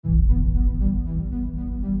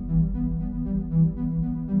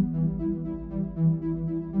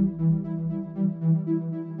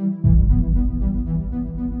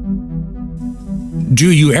do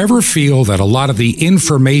you ever feel that a lot of the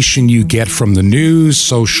information you get from the news,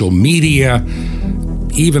 social media,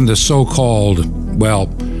 even the so-called,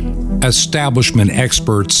 establishment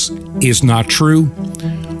experts is not true?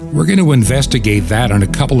 We're going to investigate that and a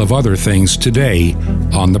couple of other things today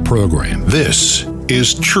on the program. This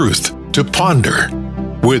is Truth to Ponder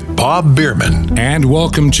with Bob Bierman. And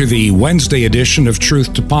welcome to the Wednesday edition of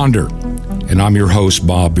Truth to Ponder. And I'm your host,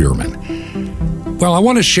 Bob Bierman. Well, I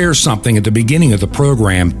want to share something at the beginning of the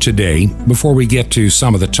program today before we get to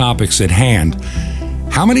some of the topics at hand.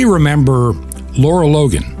 How many remember Lara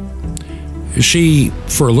Logan? She,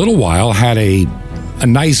 for a little while, had a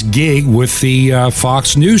nice gig with the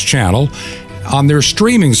Fox News Channel on their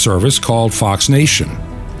streaming service called Fox Nation.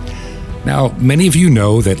 Now, many of you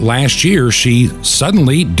know that last year she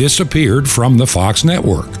suddenly disappeared from the Fox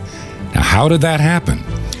network. Now, how did that happen?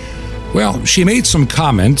 Well, she made some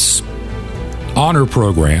comments on her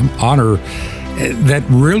program, that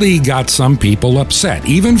really got some people upset.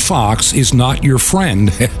 Even Fox is not your friend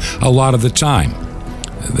a lot of the time.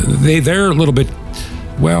 They're a little bit,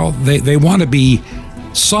 they want to be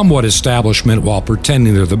somewhat establishment while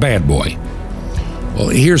pretending they're the bad boy. Well,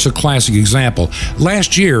 here's a classic example.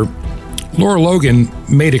 Last year, Lara Logan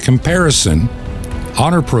made a comparison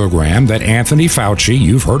on her program that Anthony Fauci,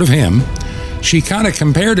 you've heard of him, she kind of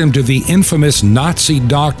compared him to the infamous Nazi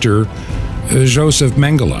doctor Joseph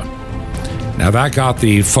Mengele. Now that got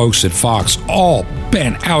the folks at Fox all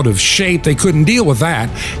bent out of shape. They couldn't deal with that.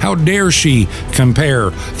 How dare she compare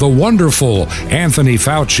the wonderful Anthony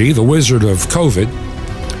Fauci, the wizard of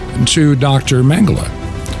COVID, to Dr. Mengele?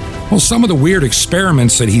 Well, some of the weird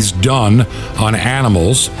experiments that he's done on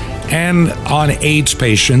animals and on AIDS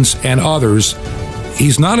patients and others,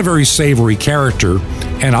 he's not a very savory character,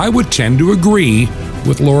 and I would tend to agree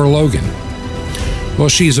with Lara Logan. Well,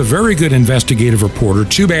 she's a very good investigative reporter.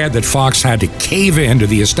 Too bad that Fox had to cave in to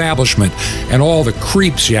the establishment and all the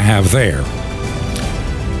creeps you have there.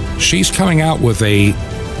 She's coming out with a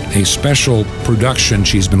special production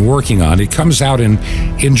she's been working on. It comes out in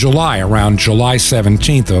July, around July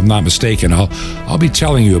 17th, if I'm not mistaken. I'll be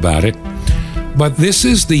telling you about it. But this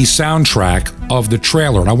is the soundtrack of the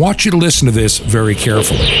trailer, and I want you to listen to this very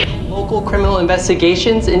carefully. Local criminal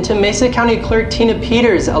investigations into Mesa County Clerk Tina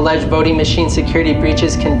Peters' alleged voting machine security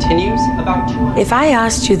breaches continues. If I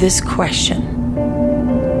asked you this question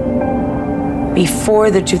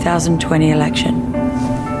before the 2020 election,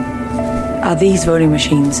 are these voting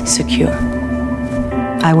machines secure?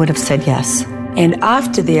 I would have said yes. And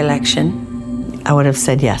after the election, I would have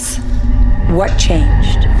said yes. What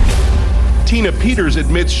changed? Tina Peters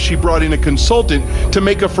admits she brought in a consultant to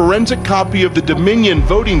make a forensic copy of the Dominion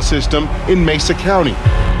voting system in Mesa County.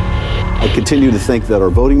 I continue to think that our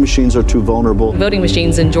voting machines are too vulnerable. Voting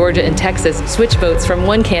machines in Georgia and Texas switch votes from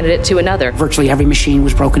one candidate to another. Virtually every machine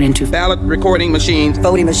was broken into. Ballot recording machines.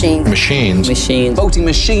 Voting machines. Machines. Machines. Voting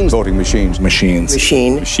machines. Voting machines. Machines.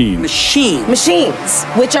 Machine. Machine. Machine. Machines,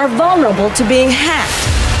 which are vulnerable to being hacked.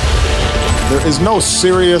 There is no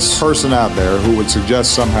serious person out there who would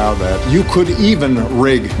suggest somehow that you could even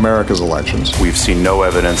rig America's elections. We've seen no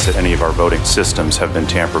evidence that any of our voting systems have been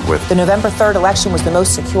tampered with. The November 3rd election was the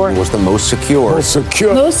most secure. It was the most secure.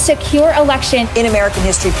 Most secure election in American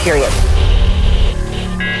history, period.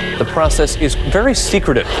 The process is very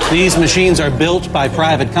secretive. These machines are built by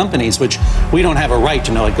private companies, which we don't have a right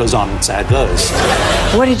to know what goes on inside those.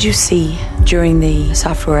 What did you see during the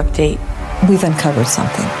software update? We've uncovered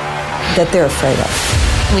something that they're afraid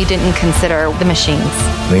of. We didn't consider the machines.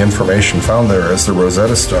 The information found there is the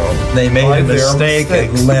Rosetta Stone. They made a mistake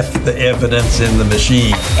and left the evidence in the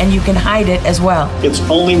machine. And you can hide it as well. It's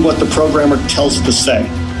only what the programmer tells it to say.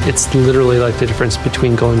 It's literally like the difference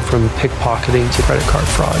between going from pickpocketing to credit card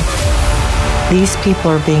fraud. These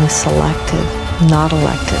people are being selected, not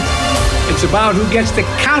elected. It's about who gets to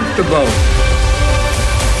count the vote.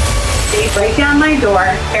 They break down my door,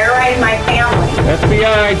 terrorize my family.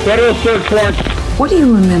 FBI, federal search warrant. What do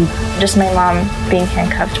you remember? Just my mom being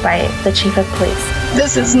handcuffed by the chief of police.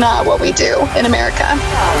 This is not what we do in America.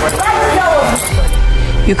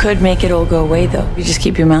 You could make it all go away, though. You just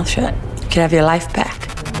keep your mouth shut. You could have your life back.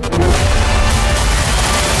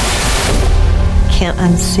 Can't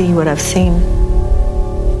unsee what I've seen.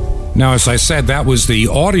 Now, as I said, that was the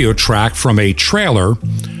audio track from a trailer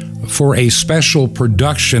for a special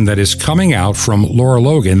production that is coming out from Lara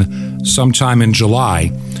Logan sometime in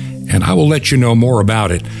July, and I will let you know more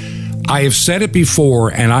about it. I have said it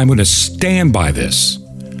before, and I'm going to stand by this.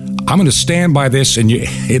 I'm going to stand by this, and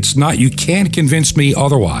you can't convince me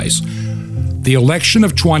otherwise. The election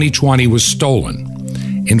of 2020 was stolen.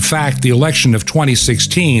 In fact, the election of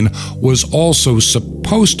 2016 was also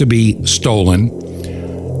supposed to be stolen,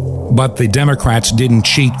 But the Democrats didn't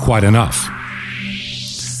cheat quite enough.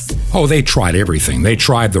 Oh, they tried everything. They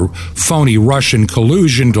tried the phony Russian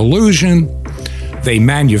collusion delusion. They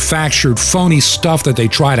manufactured phony stuff that they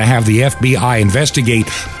try to have the FBI investigate.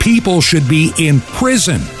 People should be in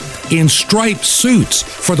prison in striped suits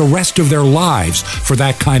for the rest of their lives for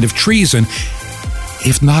that kind of treason,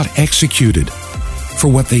 if not executed for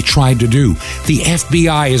what they tried to do. The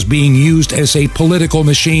FBI is being used as a political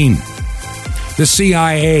machine. The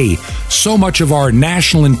CIA, so much of our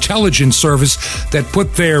national intelligence service that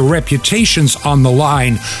put their reputations on the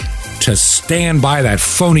line to stand by that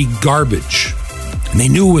phony garbage. And they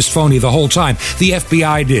knew it was phony the whole time. The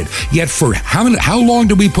FBI did. Yet for how long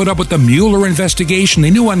did we put up with the Mueller investigation?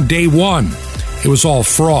 They knew on day one it was all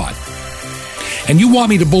fraud. And you want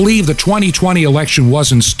me to believe the 2020 election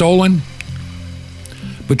wasn't stolen?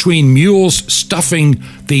 Between mules stuffing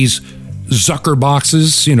these Zucker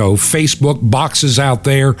boxes, Facebook boxes out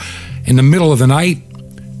there in the middle of the night,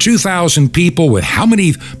 2,000 people with how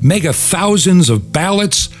many mega thousands of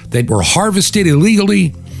ballots that were harvested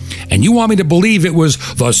illegally? And you want me to believe it was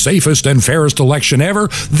the safest and fairest election ever?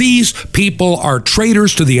 These people are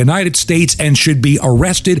traitors to the United States and should be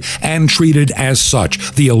arrested and treated as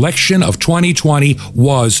such. The election of 2020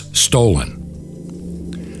 was stolen.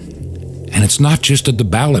 And it's not just at the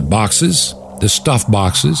ballot boxes, the stuff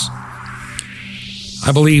boxes.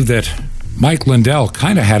 I believe that Mike Lindell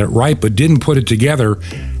kind of had it right, but didn't put it together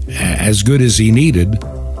as good as he needed.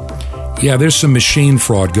 Yeah, there's some machine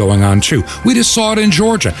fraud going on, too. We just saw it in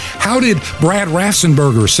Georgia. How did Brad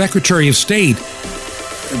Raffensperger, Secretary of State,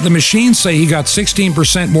 the machines say he got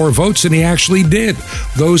 16% more votes than he actually did?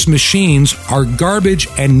 Those machines are garbage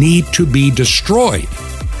and need to be destroyed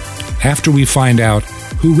after we find out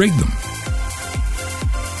who rigged them.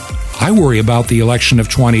 I worry about the election of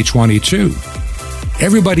 2022.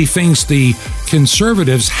 Everybody thinks the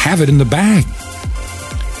conservatives have it in the bag.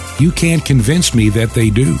 You can't convince me that they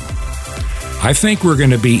do. I think we're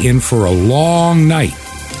going to be in for a long night.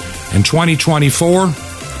 And 2024,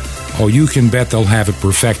 you can bet they'll have it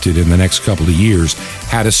perfected in the next couple of years,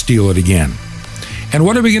 how to steal it again. And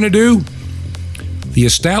what are we going to do? The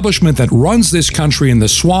establishment that runs this country in the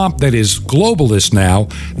swamp that is globalist now,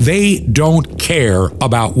 they don't care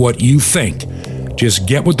about what you think. Just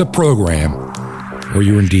get with the program or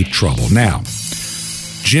you're in deep trouble. Now,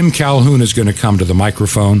 Jim Calhoun is going to come to the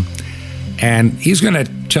microphone and he's going to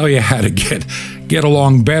tell you how to get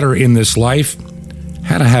along better in this life,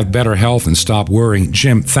 how to have better health and stop worrying.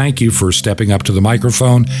 Jim, thank you for stepping up to the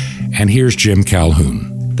microphone. And here's Jim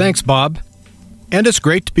Calhoun. Thanks, Bob. And it's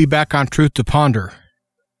great to be back on Truth to Ponder.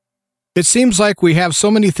 It seems like we have so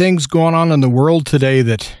many things going on in the world today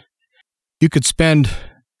that you could spend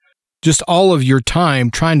just all of your time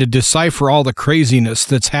trying to decipher all the craziness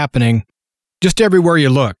that's happening just everywhere you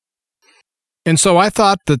look. And so I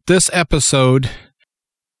thought that this episode,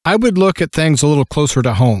 I would look at things a little closer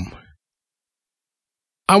to home.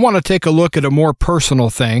 I want to take a look at a more personal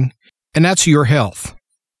thing, and that's your health.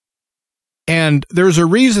 And there's a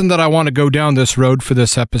reason that I want to go down this road for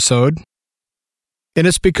this episode, and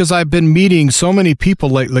it's because I've been meeting so many people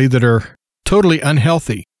lately that are totally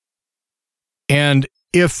unhealthy. And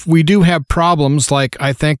if we do have problems like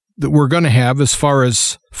I think that we're going to have as far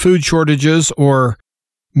as food shortages or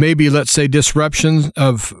maybe, let's say, disruptions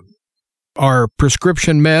of our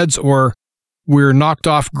prescription meds, or we're knocked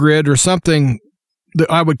off grid or something that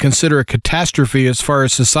I would consider a catastrophe as far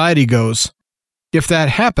as society goes, if that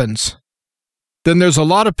happens, then there's a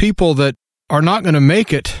lot of people that are not going to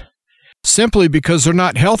make it simply because they're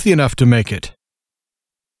not healthy enough to make it.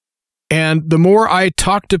 And the more I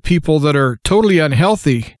talk to people that are totally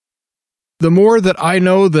unhealthy, the more that I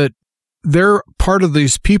know that they're part of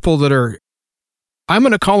these people that are, I'm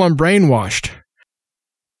going to call them brainwashed.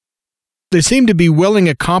 They seem to be willing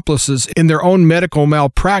accomplices in their own medical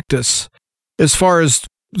malpractice as far as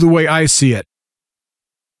the way I see it.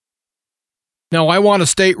 Now, I want to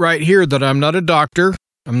state right here that I'm not a doctor.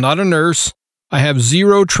 I'm not a nurse. I have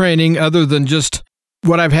zero training other than just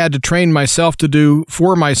what I've had to train myself to do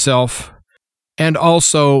for myself, and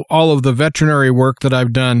also all of the veterinary work that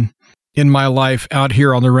I've done in my life out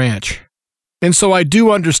here on the ranch. And so I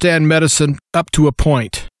do understand medicine up to a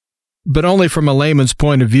point, but only from a layman's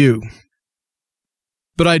point of view.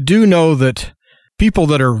 But I do know that people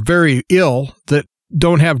that are very ill, that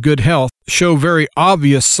don't have good health, show very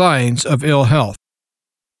obvious signs of ill health.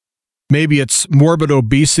 Maybe it's morbid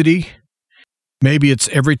obesity. Maybe it's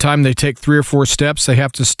every time they take 3 or 4 steps, they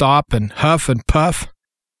have to stop and huff and puff.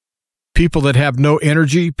 People that have no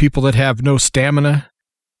energy, people that have no stamina,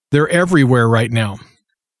 they're everywhere right now.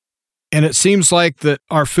 And it seems like that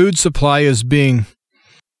our food supply is being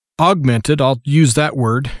augmented, I'll use that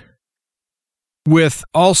word, with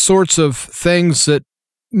all sorts of things that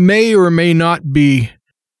may or may not be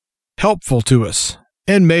helpful to us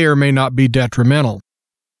and may or may not be detrimental.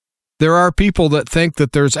 There are people that think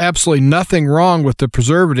that there's absolutely nothing wrong with the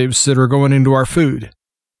preservatives that are going into our food.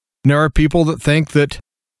 And there are people that think that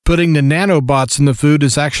putting the nanobots in the food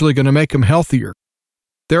is actually going to make them healthier.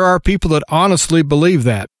 There are people that honestly believe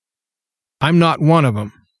that. I'm not one of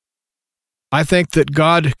them. I think that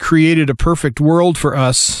God created a perfect world for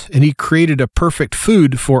us, and He created a perfect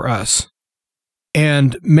food for us.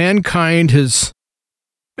 And mankind has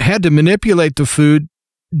had to manipulate the food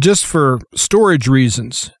just for storage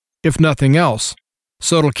reasons, if nothing else,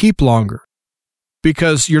 so it'll keep longer.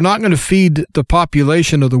 Because you're not going to feed the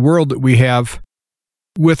population of the world that we have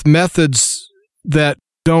with methods that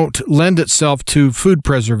don't lend itself to food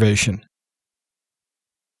preservation.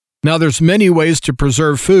 Now, there's many ways to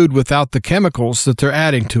preserve food without the chemicals that they're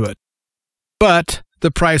adding to it. But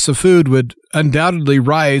the price of food would undoubtedly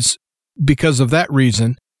rise because of that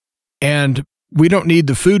reason, and we don't need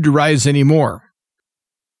the food to rise anymore.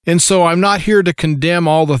 And so I'm not here to condemn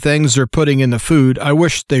all the things they're putting in the food. I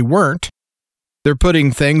wish they weren't. They're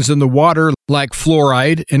putting things in the water like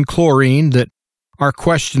fluoride and chlorine that are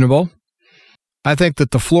questionable. I think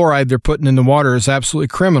that the fluoride they're putting in the water is absolutely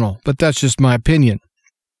criminal, but that's just my opinion.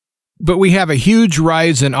 But we have a huge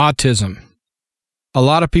rise in autism. A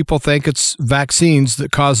lot of people think it's vaccines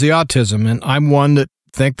that cause the autism, and I'm one that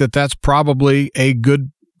think that that's probably a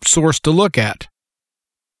good source to look at.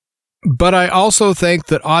 But I also think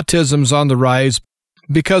that autism's on the rise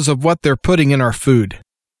because of what they're putting in our food.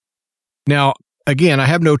 Now, again, I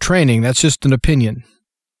have no training. That's just an opinion.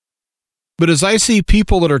 But as I see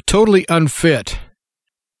people that are totally unfit,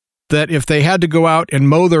 that if they had to go out and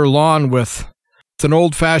mow their lawn with an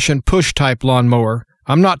old-fashioned push-type lawnmower,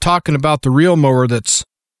 I'm not talking about the real mower that's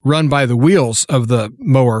run by the wheels of the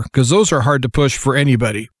mower, because those are hard to push for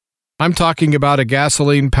anybody. I'm talking about a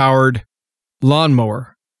gasoline-powered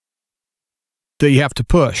lawnmower that you have to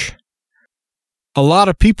push. A lot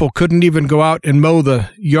of people couldn't even go out and mow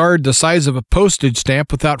the yard the size of a postage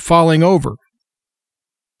stamp without falling over.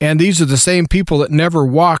 And these are the same people that never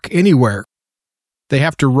walk anywhere. They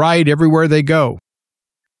have to ride everywhere they go.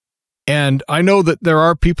 And I know that there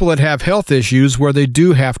are people that have health issues where they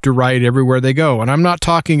do have to ride everywhere they go. And I'm not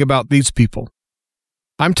talking about these people.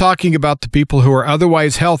 I'm talking about the people who are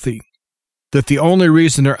otherwise healthy, that the only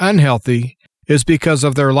reason they're unhealthy is because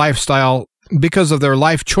of their lifestyle, because of their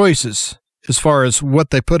life choices, as far as what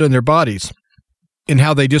they put in their bodies, and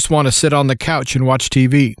how they just want to sit on the couch and watch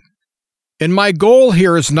TV. And my goal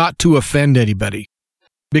here is not to offend anybody,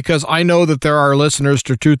 because I know that there are listeners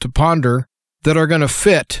to Truth to Ponder that are going to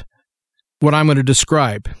fit what I'm going to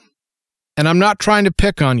describe. And I'm not trying to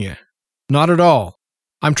pick on you. Not at all.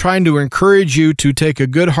 I'm trying to encourage you to take a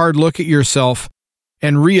good hard look at yourself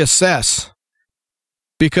and reassess.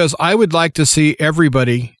 Because I would like to see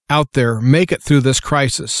everybody out there make it through this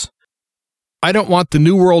crisis. I don't want the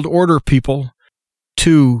New World Order people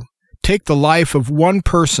to take the life of one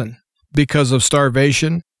person because of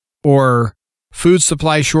starvation or food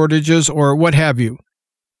supply shortages or what have you.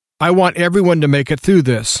 I want everyone to make it through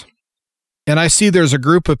this. And I see there's a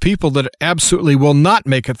group of people that absolutely will not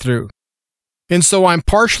make it through. And so I'm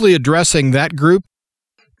partially addressing that group,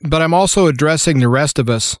 but I'm also addressing the rest of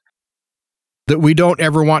us, that we don't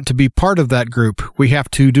ever want to be part of that group. We have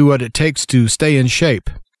to do what it takes to stay in shape.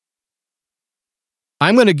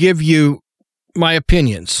 I'm going to give you my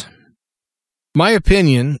opinions. My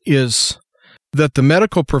opinion is that the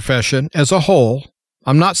medical profession as a whole,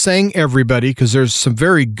 I'm not saying everybody, because there's some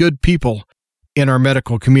very good people in our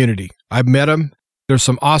medical community. I've met them. There's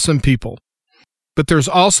some awesome people. But there's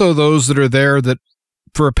also those that are there that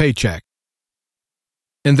for a paycheck.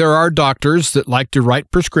 And there are doctors that like to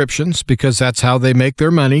write prescriptions because that's how they make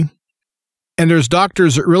their money. And there's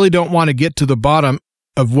doctors that really don't want to get to the bottom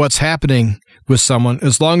of what's happening with someone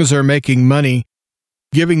as long as they're making money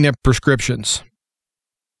giving them prescriptions.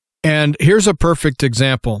 And here's a perfect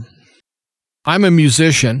example. I'm a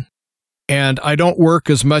musician, and I don't work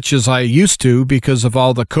as much as I used to because of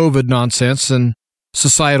all the COVID nonsense and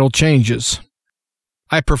societal changes.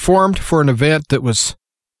 I performed for an event that was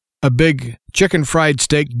a big chicken fried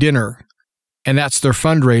steak dinner, and that's their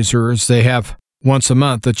fundraiser, is they have once a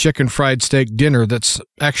month a chicken fried steak dinner that's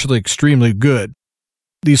actually extremely good.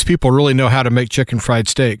 These people really know how to make chicken fried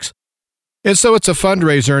steaks. And so it's a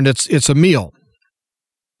fundraiser, and it's a meal.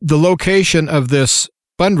 The location of this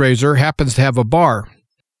fundraiser happens to have a bar.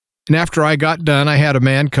 And after I got done, I had a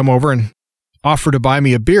man come over and offer to buy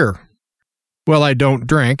me a beer. Well, I don't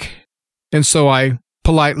drink, and so I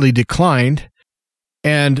politely declined.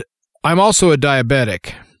 And I'm also a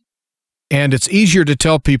diabetic, and it's easier to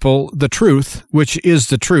tell people the truth, which is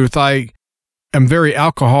the truth. I am very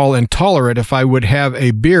alcohol intolerant. If I would have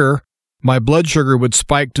a beer, my blood sugar would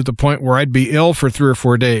spike to the point where I'd be ill for 3 or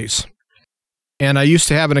 4 days. And I used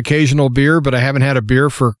to have an occasional beer, but I haven't had a beer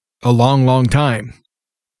for a long, long time.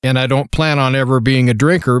 And I don't plan on ever being a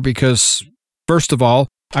drinker because, first of all,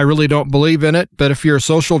 I really don't believe in it. But if you're a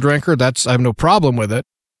social drinker, I have no problem with it.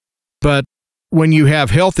 But when you have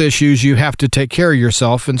health issues, you have to take care of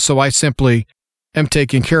yourself. And so I simply am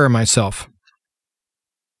taking care of myself.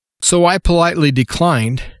 So I politely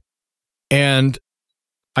declined, and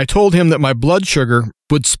I told him that my blood sugar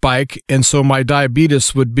would spike, and so my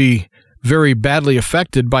diabetes would be very badly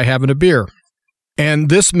affected by having a beer. And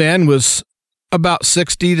this man was about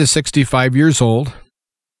 60 to 65 years old,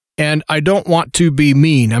 and I don't want to be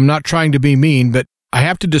mean. I'm not trying to be mean, but I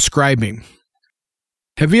have to describe him.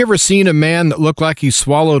 Have you ever seen a man that looked like he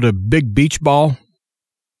swallowed a big beach ball?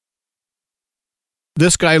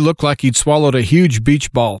 This guy looked like he'd swallowed a huge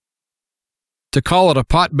beach ball. To call it a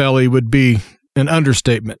potbelly would be an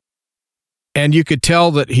understatement. And you could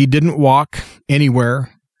tell that he didn't walk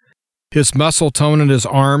anywhere. His muscle tone in his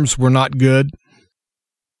arms were not good.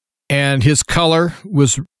 And his color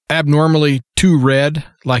was abnormally too red,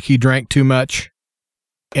 like he drank too much.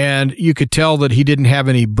 And you could tell that he didn't have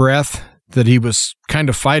any breath, that he was kind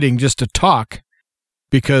of fighting just to talk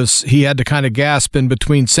because he had to kind of gasp in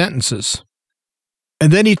between sentences.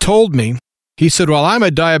 And then he told me, he said, well, I'm a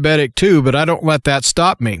diabetic too, but I don't let that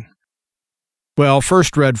stop me. Well,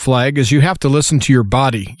 first red flag is you have to listen to your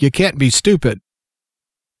body. You can't be stupid.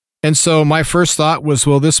 And so my first thought was,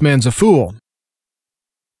 well, this man's a fool.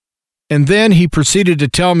 And then he proceeded to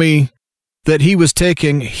tell me that he was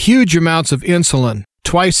taking huge amounts of insulin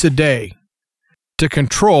twice a day to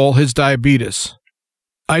control his diabetes.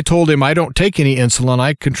 I told him I don't take any insulin.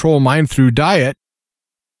 I control mine through diet,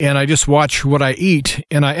 and I just watch what I eat,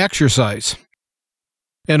 and I exercise.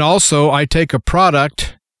 And also, I take a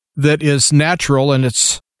product that is natural, and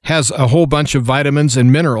has a whole bunch of vitamins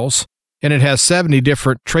and minerals, and it has 70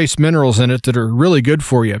 different trace minerals in it that are really good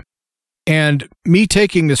for you. And me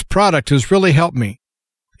taking this product has really helped me.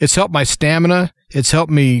 It's helped my stamina. It's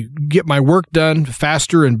helped me get my work done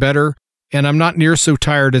faster and better, and I'm not near so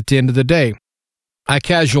tired at the end of the day. I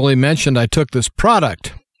casually mentioned I took this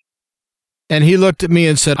product, and he looked at me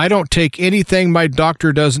and said, I don't take anything my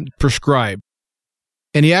doctor doesn't prescribe.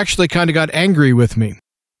 And he actually kind of got angry with me.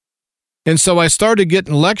 And so I started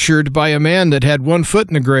getting lectured by a man that had 1 foot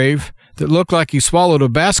in the grave, that looked like he swallowed a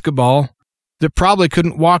basketball, that probably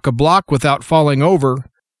couldn't walk a block without falling over,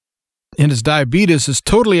 and his diabetes is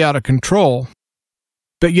totally out of control.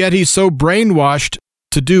 But yet he's so brainwashed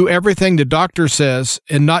to do everything the doctor says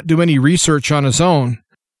and not do any research on his own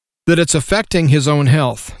that it's affecting his own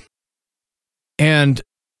health. And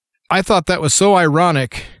I thought that was so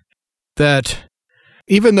ironic that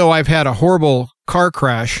even though I've had a horrible car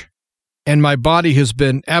crash and my body has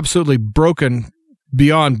been absolutely broken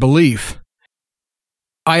beyond belief,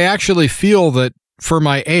 I actually feel that for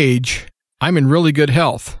my age, I'm in really good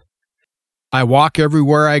health. I walk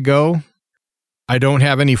everywhere I go. I don't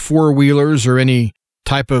have any four-wheelers or any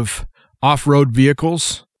type of off-road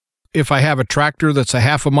vehicles. If I have a tractor that's a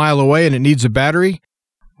half a mile away and it needs a battery,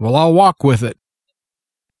 well, I'll walk with it.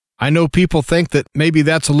 I know people think that maybe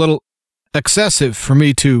that's a little excessive for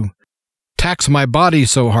me to tax my body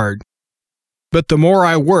so hard. But the more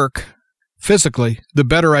I work physically, the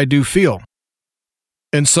better I do feel.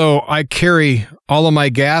 And so I carry all of my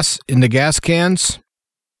gas in the gas cans.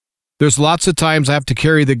 There's lots of times I have to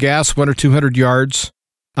carry the gas 100 or 200 yards,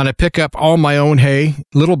 and I pick up all my own hay,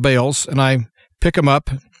 little bales, and I pick them up.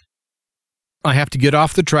 I have to get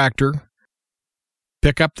off the tractor,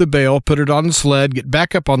 pick up the bale, put it on the sled, get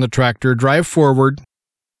back up on the tractor, drive forward,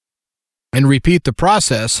 and repeat the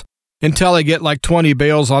process until I get like 20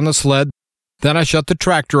 bales on the sled. Then I shut the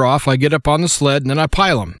tractor off, I get up on the sled, and then I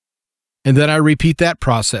pile them. And then I repeat that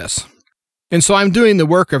process. And so I'm doing the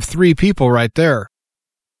work of 3 people right there.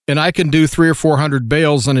 And I can do 300 or 400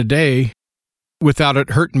 bales in a day without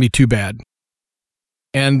it hurting me too bad.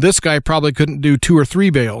 And this guy probably couldn't do 2 or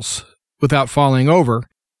 3 bales without falling over.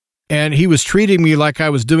 And he was treating me like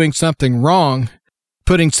I was doing something wrong,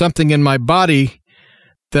 putting something in my body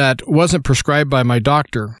that wasn't prescribed by my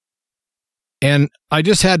doctor. And I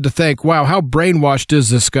just had to think, wow, how brainwashed is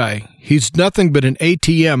this guy? He's nothing but an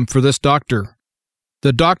ATM for this doctor.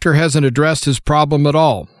 The doctor hasn't addressed his problem at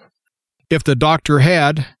all. If the doctor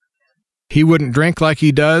had, he wouldn't drink like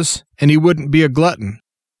he does, and he wouldn't be a glutton.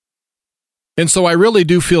 And so I really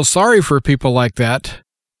do feel sorry for people like that,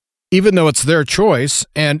 even though it's their choice.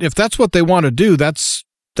 And if that's what they want to do, that's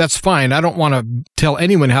That's fine. I don't want to tell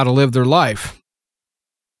anyone how to live their life.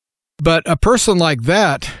 But a person like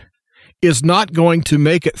that is not going to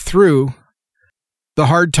make it through the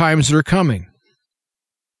hard times that are coming.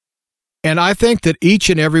 And I think that each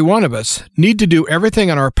and every one of us need to do everything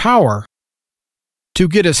in our power to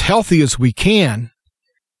get as healthy as we can,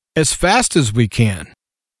 as fast as we can,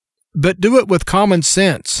 but do it with common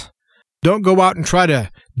sense. Don't go out and try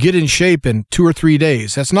to get in shape in 2 or 3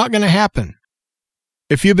 days. That's not going to happen.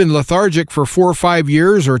 If you've been lethargic for 4 or 5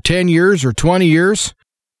 years or 10 years or 20 years,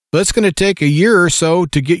 that's going to take a year or so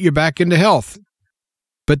to get you back into health.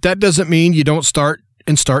 But that doesn't mean you don't start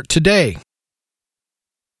today.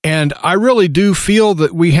 And I really do feel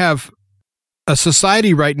that we have a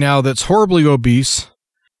society right now that's horribly obese,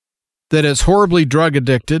 that is horribly drug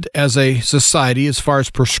addicted as a society as far as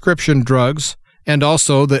prescription drugs and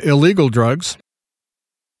also the illegal drugs.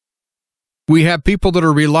 We have people that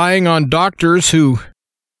are relying on doctors who,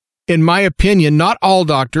 in my opinion, not all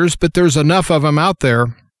doctors, but there's enough of them out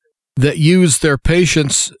there that use their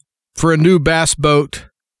patients for a new bass boat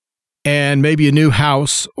and maybe a new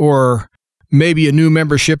house or maybe a new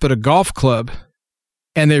membership at a golf club,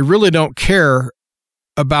 and they really don't care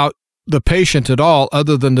about the patient at all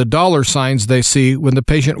other than the dollar signs they see when the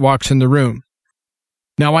patient walks in the room.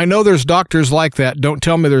 Now, I know there's doctors like that. Don't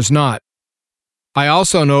tell me there's not. I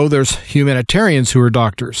also know there's humanitarians who are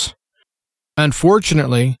doctors.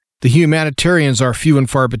 Unfortunately, the humanitarians are few and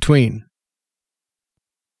far between.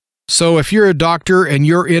 So if you're a doctor and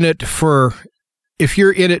you're in it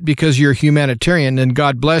because you're a humanitarian, then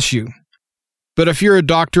God bless you. But if you're a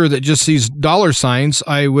doctor that just sees dollar signs,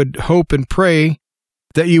 I would hope and pray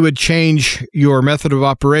that you would change your method of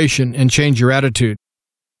operation and change your attitude.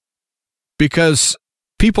 Because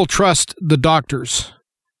people trust the doctors.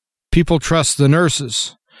 People trust the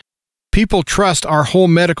nurses. People trust our whole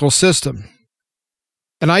medical system.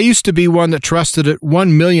 And I used to be one that trusted it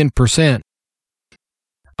 1,000,000%.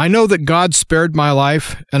 I know that God spared my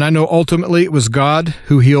life, and I know ultimately it was God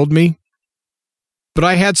who healed me. But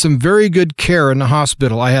I had some very good care in the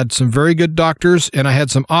hospital. I had some very good doctors, and I had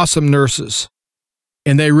some awesome nurses.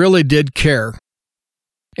 And they really did care.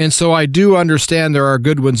 And so I do understand there are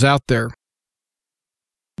good ones out there.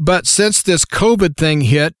 But since this COVID thing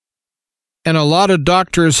hit, and a lot of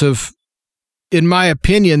doctors have, in my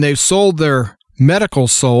opinion, they've sold their medical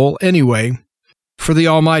soul anyway for the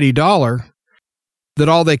almighty dollar, that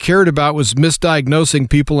all they cared about was misdiagnosing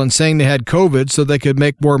people and saying they had COVID so they could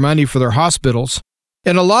make more money for their hospitals.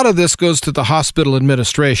 And a lot of this goes to the hospital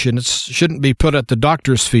administration. It shouldn't be put at the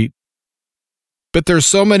doctor's feet. But there's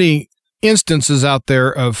so many instances out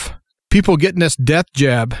there of people getting this death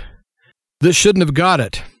jab that shouldn't have got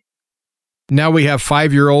it. Now we have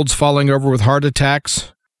 5-year-olds falling over with heart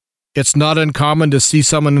attacks. It's not uncommon to see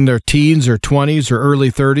someone in their teens or 20s or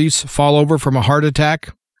early 30s fall over from a heart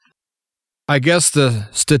attack. I guess the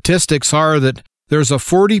statistics are that there's a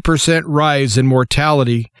 40% rise in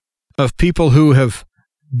mortality of people who have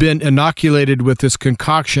been inoculated with this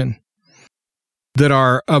concoction that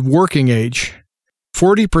are of working age.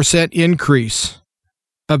 40% increase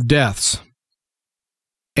of deaths.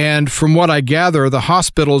 And from what I gather, the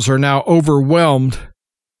hospitals are now overwhelmed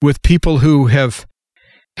with people who have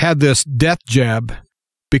had this death jab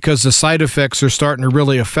because the side effects are starting to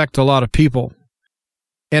really affect a lot of people.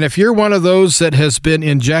 And if you're one of those that has been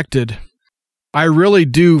injected, I really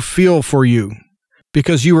do feel for you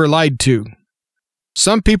because you were lied to.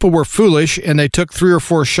 Some people were foolish and they took 3 or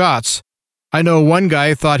 4 shots. I know one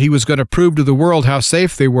guy thought he was going to prove to the world how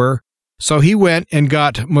safe they were, so he went and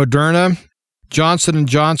got Moderna, Johnson &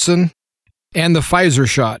 Johnson, and the Pfizer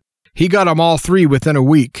shot. He got them all 3 within a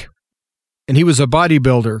week, and he was a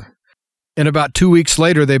bodybuilder. And about 2 weeks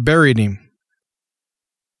later, they buried him.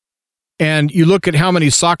 And you look at how many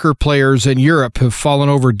soccer players in Europe have fallen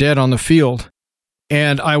over dead on the field.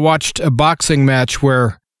 And I watched a boxing match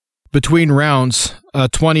where, between rounds, a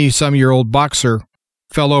 20-some-year-old boxer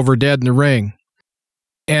fell over dead in the ring.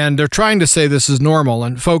 And they're trying to say this is normal.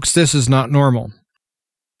 And folks, this is not normal.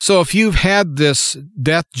 So if you've had this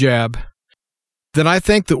death jab, then I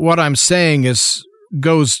think that what I'm saying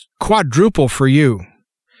goes quadruple for you.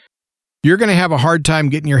 You're going to have a hard time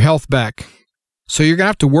getting your health back. So you're going to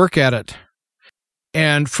have to work at it.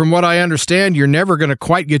 And from what I understand, you're never going to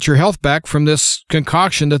quite get your health back from this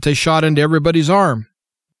concoction that they shot into everybody's arm.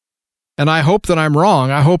 And I hope that I'm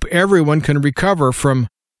wrong. I hope everyone can recover from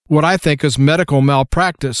what I think is medical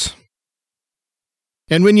malpractice.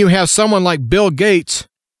 And when you have someone like Bill Gates,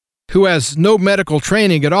 who has no medical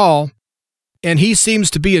training at all, and he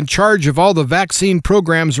seems to be in charge of all the vaccine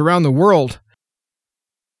programs around the world,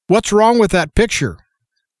 what's wrong with that picture?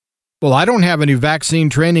 Well, I don't have any vaccine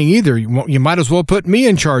training either. You might as well put me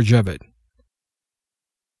in charge of it.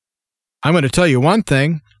 I'm going to tell you one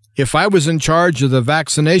thing. If I was in charge of the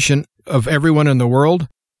vaccination of everyone in the world,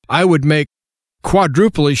 I would make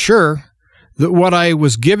quadruply sure that what I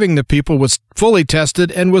was giving the people was fully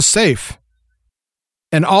tested and was safe.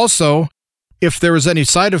 And also, if there was any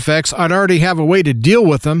side effects, I'd already have a way to deal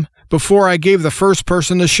with them before I gave the first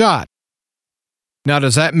person the shot. Now,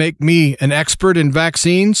 does that make me an expert in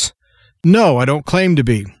vaccines? No, I don't claim to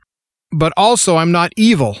be. But also, I'm not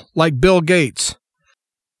evil like Bill Gates.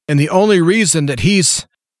 And the only reason that he's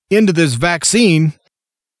into this vaccine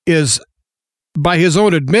is, by his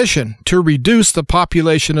own admission, to reduce the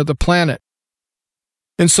population of the planet.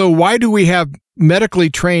 And so why do we have medically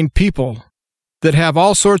trained people that have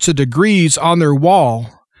all sorts of degrees on their wall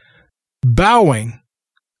bowing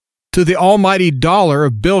to the almighty dollar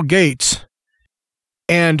of Bill Gates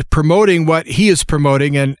and promoting what he is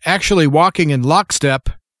promoting and actually walking in lockstep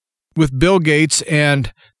with Bill Gates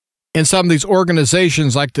and some of these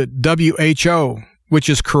organizations like the WHO, which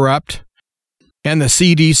is corrupt, and the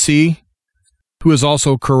CDC, who is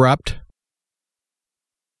also corrupt?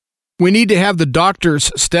 We need to have the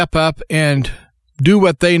doctors step up and do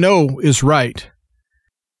what they know is right.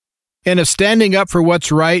 And if standing up for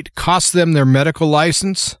what's right costs them their medical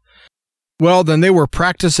license, well, then they were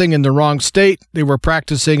practicing in the wrong state, they were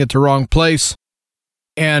practicing at the wrong place,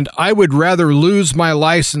 and I would rather lose my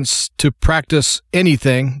license to practice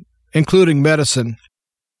anything, including medicine,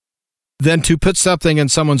 than to put something in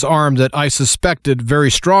someone's arm that I suspected very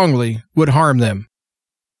strongly would harm them.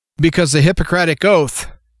 Because the Hippocratic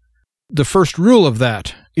Oath, the first rule of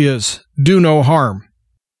that is do no harm.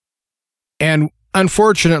 And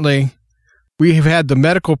unfortunately, we have had the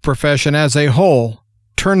medical profession as a whole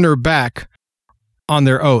turn their back on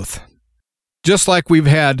their oath. Just like we've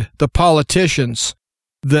had the politicians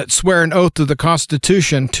that swear an oath to the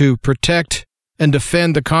Constitution to protect and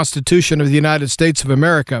defend the Constitution of the United States of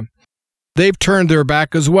America, they've turned their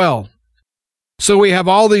back as well. So we have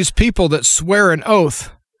all these people that swear an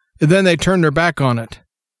oath, and then they turn their back on it.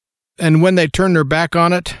 And when they turn their back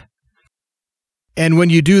on it, and when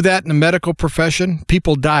you do that in the medical profession,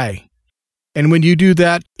 people die. And when you do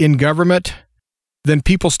that in government, then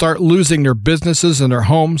people start losing their businesses and their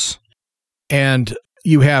homes, and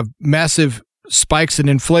you have massive spikes in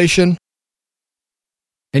inflation,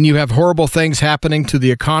 and you have horrible things happening to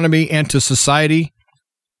the economy and to society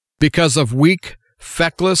because of weak,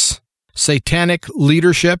 feckless, satanic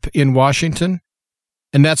leadership in Washington,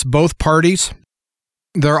 and that's both parties.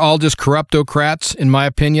 They're all just corruptocrats, in my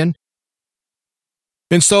opinion.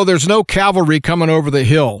 And so there's no cavalry coming over the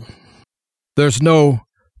hill. There's no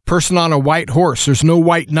person on a white horse. There's no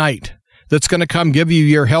white knight that's going to come give you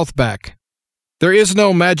your health back. There is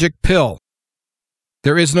no magic pill.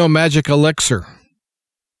 There is no magic elixir.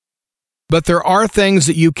 But there are things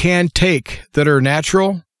that you can take that are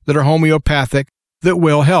natural, that are homeopathic, that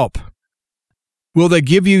will help. Will they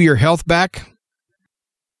give you your health back?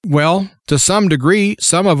 Well, to some degree,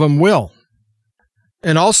 some of them will.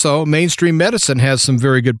 And also, mainstream medicine has some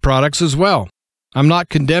very good products as well. I'm not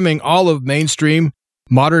condemning all of mainstream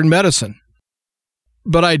modern medicine.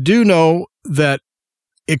 But I do know that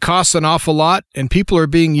it costs an awful lot, and people are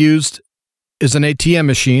being used as an ATM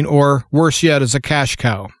machine, or worse yet, as a cash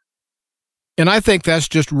cow. And I think that's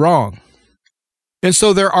just wrong. And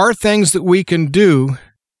so there are things that we can do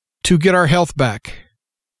to get our health back.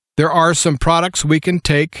 There are some products we can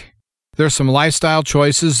take. There's some lifestyle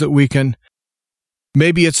choices that we can.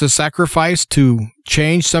 Maybe it's a sacrifice to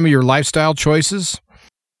change some of your lifestyle choices.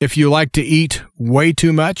 If you like to eat way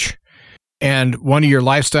too much, and one of your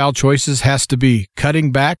lifestyle choices has to be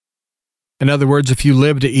cutting back. In other words, if you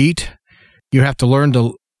live to eat, you have to learn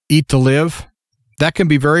to eat to live. That can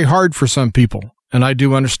be very hard for some people, and I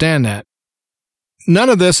do understand that. None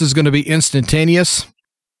of this is going to be instantaneous,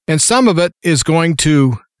 and some of it is going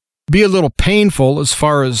to be a little painful as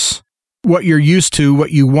far as what you're used to,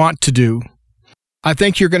 what you want to do. I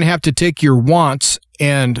think you're going to have to take your wants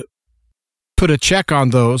and put a check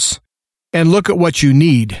on those and look at what you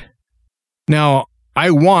need. Now,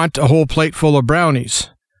 I want a whole plate full of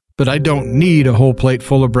brownies, but I don't need a whole plate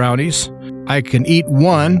full of brownies. I can eat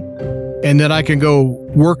one, and then I can go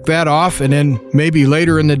work that off, and then maybe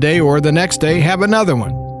later in the day or the next day have another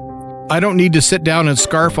one. I don't need to sit down and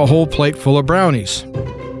scarf a whole plate full of brownies.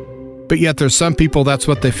 But yet there's some people that's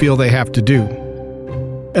what they feel they have to do.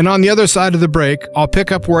 And on the other side of the break, I'll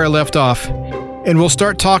pick up where I left off, and we'll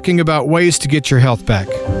start talking about ways to get your health back.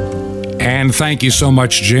 And thank you so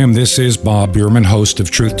much, Jim. This is Bob Bierman, host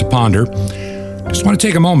of Truth to Ponder. Just want to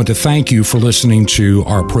take a moment to thank you for listening to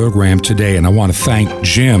our program today, and I want to thank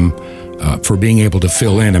Jim for being able to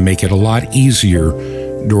fill in and make it a lot easier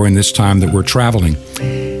during this time that we're traveling.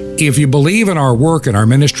 If you believe in our work and our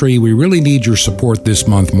ministry, we really need your support this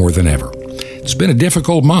month more than ever. It's been a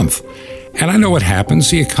difficult month, and I know it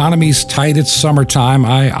happens. The economy's tight. It's summertime.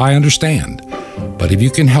 I understand. But if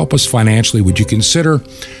you can help us financially, would you consider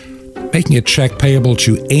making a check payable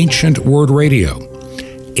to Ancient Word Radio?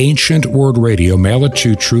 Ancient Word Radio. Mail it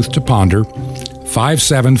to Truth to Ponder,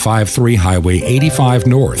 5753 Highway 85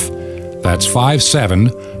 North. That's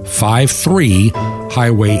 5753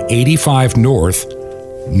 Highway 85 North,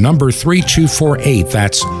 number 3248.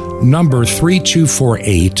 That's number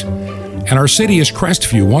 3248. And our city is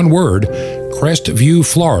Crestview, one word, Crestview,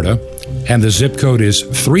 Florida. And the zip code is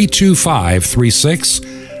 32536.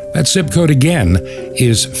 That zip code again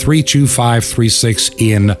is 32536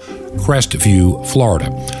 in Crestview, Florida.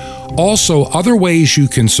 Also, other ways you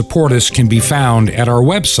can support us can be found at our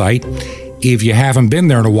website. If you haven't been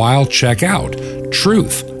there in a while, check out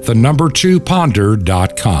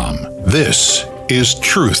truth2ponder.com. This is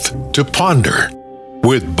Truth to Ponder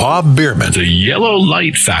with Bob Bierman. The yellow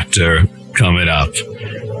light factor coming up.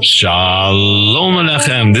 Shalom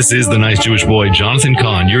Alechem. This is the nice Jewish boy, Jonathan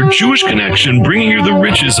Kahn, your Jewish connection, bringing you the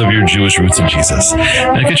riches of your Jewish roots in Jesus.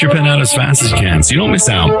 Now get your pen out as fast as you can so you don't miss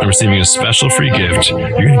out on receiving a special free gift you're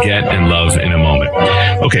going to get and love in a moment.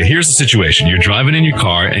 Okay, here's the situation. You're driving in your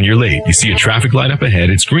car and you're late. You see a traffic light up ahead.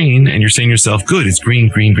 It's green and you're saying to yourself, good, it's green,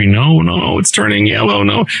 green, green. No, it's turning yellow.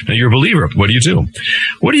 No. Now you're a believer. What do you do?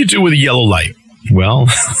 What do you do with a yellow light? Well,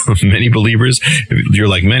 many believers, you're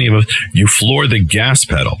like many of us, you floor the gas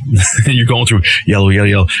pedal. You're going through yellow.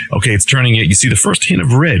 Okay, it's turning it. You see the first hint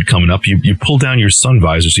of red coming up. You pull down your sun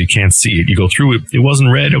visor so you can't see it. You go through it. It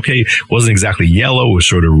wasn't red. Okay, it wasn't exactly yellow. It was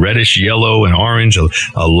sort of reddish yellow and orange, a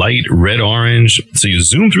light red orange. So you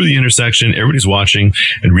zoom through the intersection. Everybody's watching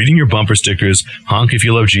and reading your bumper stickers. Honk if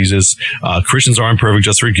you love Jesus. Christians aren't perfect,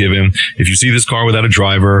 just forgiven. If you see this car without a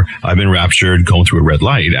driver, I've been raptured. Going through a red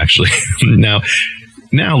light, actually.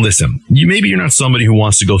 Now listen, maybe you're not somebody who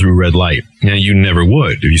wants to go through a red light. You never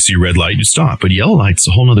would. If you see red light, you stop. But yellow light's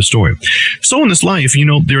a whole other story. So in this life,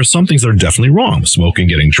 there are some things that are definitely wrong. Smoking,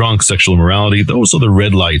 getting drunk, sexual immorality, those are the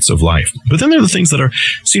red lights of life. But then there are the things that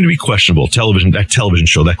seem to be questionable. That television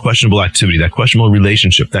show, that questionable activity, that questionable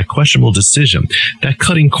relationship, that questionable decision, that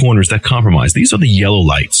cutting corners, that compromise. These are the yellow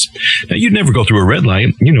lights. Now, you'd never go through a red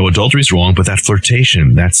light. Adultery is wrong, but that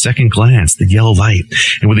flirtation, that second glance, the yellow light.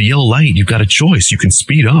 And with a yellow light, you've got a choice. You can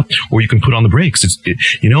speed up or you can put on the brakes.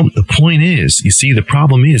 The point is, you see, the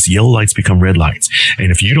problem is yellow lights become red lights.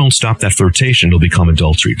 And if you don't stop that flirtation, it'll become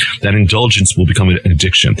adultery. That indulgence will become an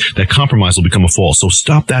addiction. That compromise will become a fall. So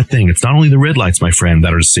stop that thing. It's not only the red lights, my friend,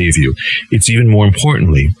 that are to save you. It's even more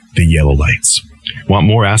importantly, the yellow lights. Want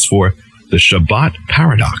more? Ask for The Shabbat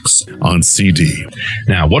Paradox on CD.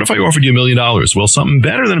 Now, what if I offered you $1 million? Well, something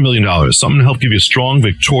better than $1 million. Something to help give you a strong,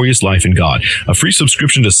 victorious life in God. A free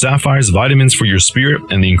subscription to Sapphire's Vitamins for Your Spirit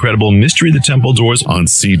and the incredible Mystery of the Temple Doors on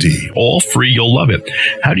CD. All free. You'll love it.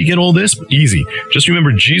 How do you get all this? Easy. Just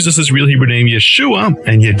remember Jesus' real Hebrew name, Yeshua,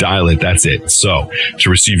 and you dial it. That's it. So, to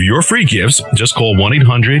receive your free gifts, just call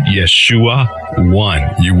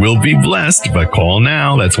 1-800-YESHUA-1. You will be blessed, but call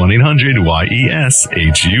now. That's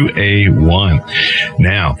 1-800-YESHUA-1.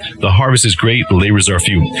 Now, the harvest is great. The laborers are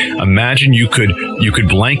few. Imagine you could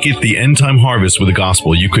blanket the end time harvest with the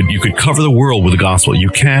gospel. You could cover the world with the gospel. You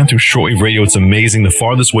can through shortwave radio. It's amazing. The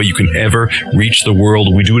farthest way you can ever reach the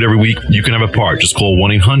world. We do it every week. You can have a part. Just call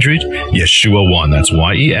 1-800-YESHUA-1. That's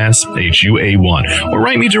YESHUA-1. Or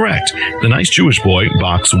write me direct. The Nice Jewish Boy,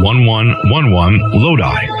 Box 1111,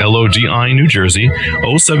 Lodi, Lodi, New Jersey,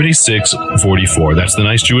 07644. That's the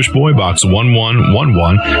Nice Jewish Boy, Box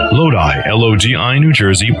 1111, Lodi, Lodi, New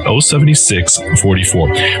Jersey, 07644.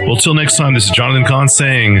 Well, till next time, this is Jonathan Kahn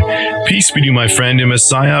saying, peace be to you, my friend, in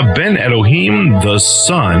Messiah, Ben Elohim, the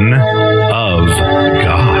Son of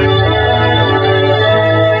God.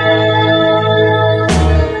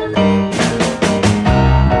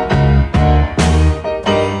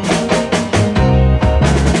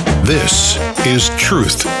 This is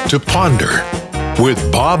Truth to Ponder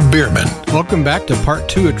with Bob Bierman. Welcome back to part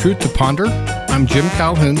 2 of Truth to Ponder. I'm Jim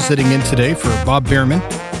Calhoun, sitting in today for Bob Bierman.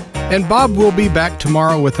 And Bob will be back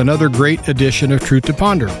tomorrow with another great edition of Truth to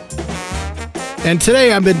Ponder. And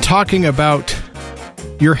today I've been talking about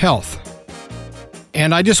your health.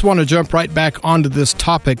 And I just want to jump right back onto this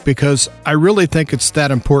topic because I really think it's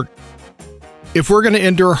that important. If we're going to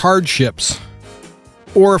endure hardships,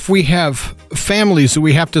 or if we have families that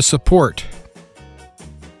we have to support,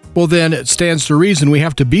 well, then it stands to reason we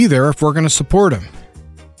have to be there if we're going to support them.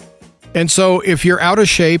 And so if you're out of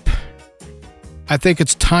shape, I think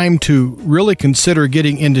it's time to really consider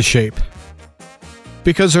getting into shape,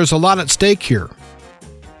 because there's a lot at stake here.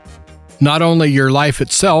 Not only your life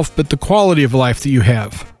itself, but the quality of life that you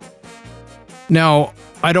have. Now,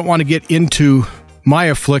 I don't want to get into my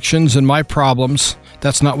afflictions and my problems.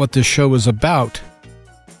 That's not what this show is about.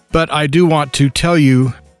 But I do want to tell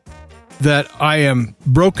you that I am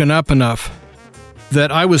broken up enough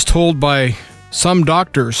that I was told by some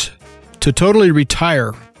doctors to totally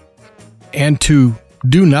retire and to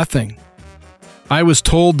do nothing. I was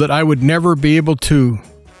told that I would never be able to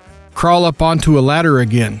crawl up onto a ladder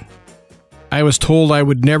again. I was told I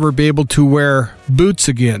would never be able to wear boots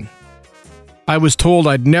again. I was told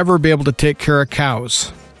I'd never be able to take care of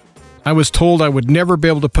cows. I was told I would never be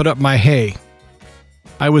able to put up my hay.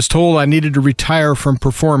 I was told I needed to retire from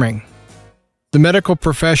performing. The medical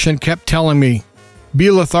profession kept telling me,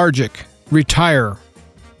 be lethargic, retire,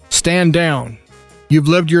 stand down. You've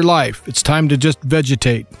lived your life. It's time to just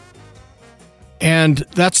vegetate. And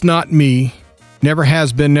that's not me. Never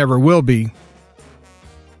has been, never will be.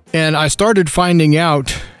 And I started finding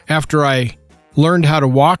out after I learned how to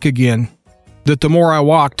walk again that the more I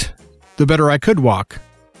walked, the better I could walk.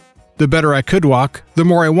 The better I could walk, the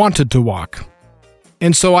more I wanted to walk.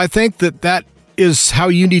 And so I think that that is how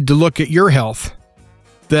you need to look at your health.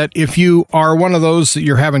 That if you are one of those that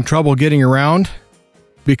you're having trouble getting around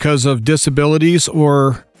because of disabilities,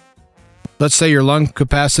 or let's say your lung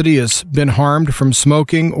capacity has been harmed from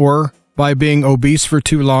smoking or by being obese for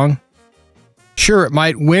too long, sure, it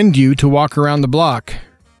might wind you to walk around the block.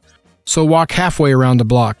 So walk halfway around the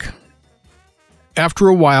block. After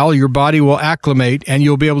a while, your body will acclimate and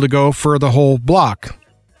you'll be able to go for the whole block.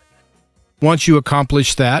 Once you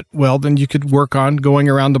accomplish that, well, then you could work on going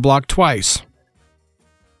around the block twice.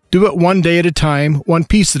 Do it one day at a time, one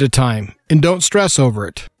piece at a time, and don't stress over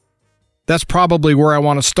it. That's probably where I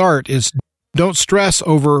want to start, is don't stress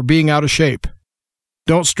over being out of shape.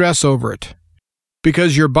 Don't stress over it,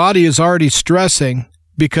 because your body is already stressing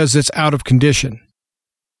because it's out of condition.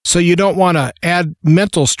 So you don't want to add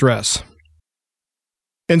mental stress.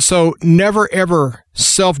 And so never ever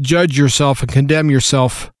self-judge yourself and condemn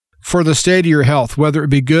yourself for the state of your health, whether it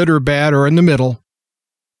be good or bad or in the middle.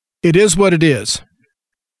 It is what it is.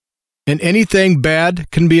 And anything bad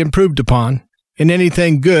can be improved upon, and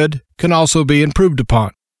anything good can also be improved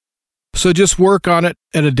upon. So just work on it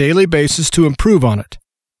at a daily basis to improve on it.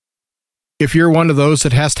 If you're one of those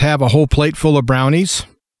that has to have a whole plate full of brownies,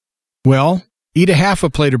 well, eat a half a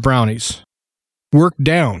plate of brownies. Work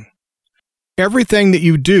down. Everything that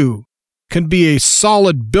you do can be a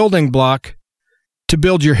solid building block to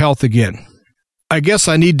build your health again. I guess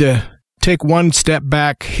I need to take one step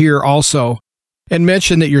back here also and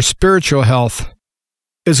mention that your spiritual health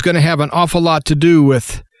is going to have an awful lot to do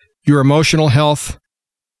with your emotional health,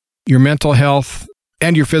 your mental health,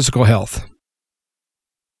 and your physical health.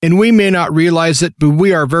 And we may not realize it, but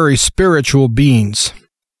we are very spiritual beings.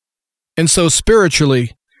 And so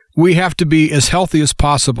spiritually, we have to be as healthy as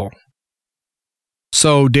possible.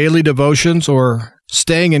 So daily devotions, or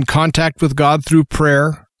staying in contact with God through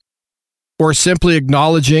prayer, or simply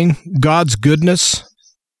acknowledging God's goodness,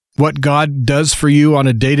 what God does for you on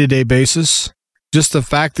a day-to-day basis, just the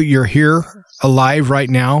fact that you're here alive right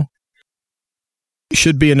now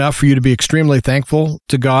should be enough for you to be extremely thankful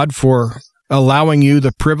to God for allowing you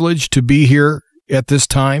the privilege to be here at this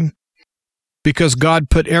time, because God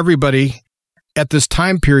put everybody at this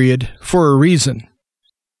time period for a reason.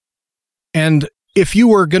 And if you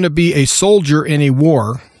were going to be a soldier in a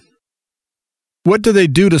war, what do they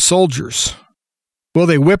do to soldiers? Well,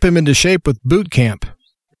 they whip them into shape with boot camp.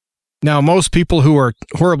 Now, most people who are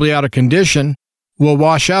horribly out of condition will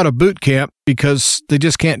wash out of boot camp because they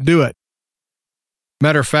just can't do it.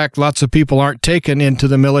 Matter of fact, lots of people aren't taken into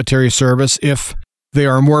the military service if they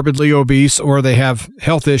are morbidly obese or they have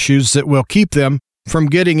health issues that will keep them from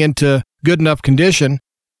getting into good enough condition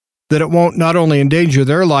that it won't not only endanger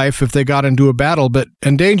their life if they got into a battle, but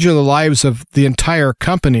endanger the lives of the entire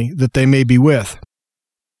company that they may be with.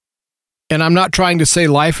 And I'm not trying to say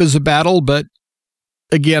life is a battle, but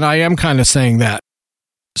again, I am kind of saying that.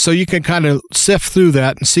 So you can kind of sift through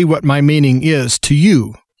that and see what my meaning is to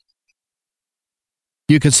you.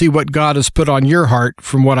 You can see what God has put on your heart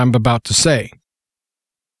from what I'm about to say.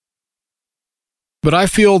 But I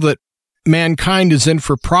feel that mankind is in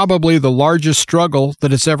for probably the largest struggle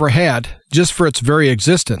that it's ever had, just for its very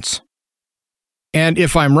existence. And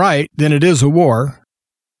if I'm right, then it is a war.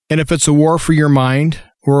 And if it's a war for your mind,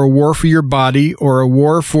 or a war for your body, or a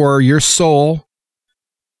war for your soul,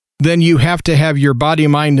 then you have to have your body,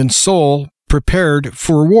 mind, and soul prepared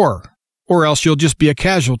for war, or else you'll just be a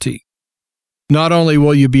casualty. not only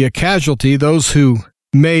will you be a casualty, those who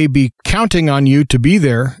may be counting on you to be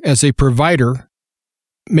there as a provider,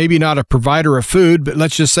 maybe not a provider of food, but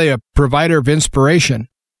let's just say a provider of inspiration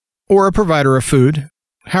or a provider of food,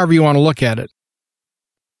 however you want to look at it.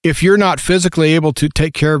 If you're not physically able to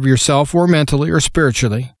take care of yourself or mentally or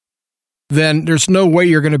spiritually, then there's no way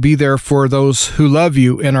you're going to be there for those who love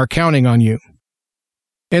you and are counting on you.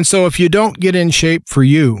 And so if you don't get in shape for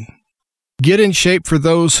you, get in shape for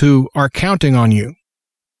those who are counting on you.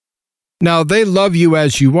 Now, they love you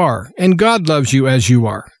as you are, and God loves you as you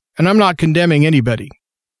are, and I'm not condemning anybody.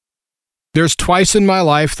 There's twice in my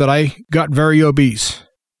life that I got very obese.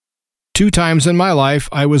 2 times in my life,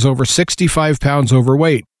 I was over 65 pounds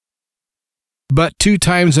overweight. But 2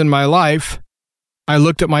 times in my life, I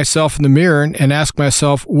looked at myself in the mirror and asked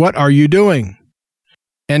myself, what are you doing?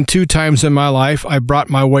 And 2 times in my life, I brought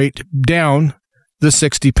my weight down the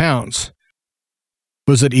 60 pounds.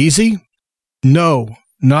 Was it easy? No,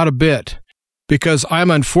 not a bit, because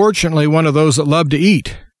I'm unfortunately one of those that love to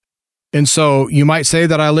eat. And so you might say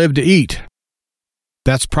that I live to eat.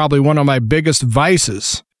 That's probably one of my biggest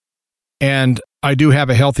vices. And I do have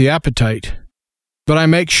a healthy appetite. But I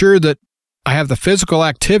make sure that I have the physical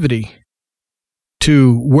activity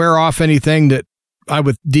to wear off anything that I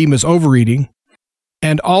would deem as overeating.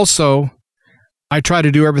 And also, I try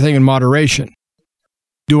to do everything in moderation.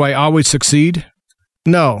 Do I always succeed?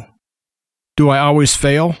 No. Do I always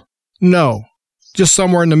fail? No. Just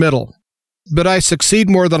somewhere in the middle. But I succeed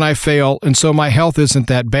more than I fail, and so my health isn't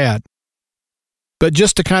that bad. But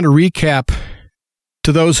just to kind of recap,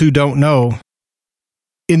 to those who don't know,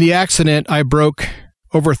 in the accident, I broke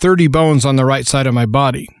over 30 bones on the right side of my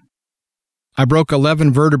body. I broke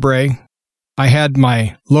 11 vertebrae. I had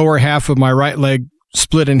my lower half of my right leg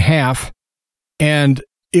split in half, and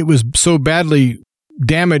it was so badly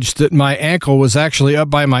damaged that my ankle was actually up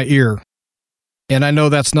by my ear. And I know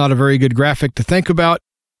that's not a very good graphic to think about,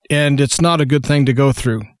 and it's not a good thing to go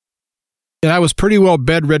through. And I was pretty well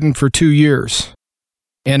bedridden for 2 years,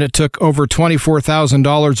 and it took over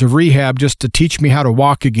 $24,000 of rehab just to teach me how to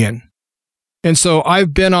walk again. And so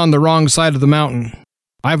I've been on the wrong side of the mountain.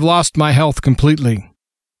 I've lost my health completely.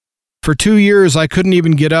 For 2 years, I couldn't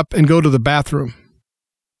even get up and go to the bathroom.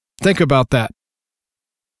 Think about that.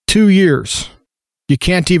 2 years. You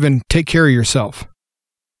can't even take care of yourself.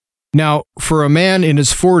 Now, for a man in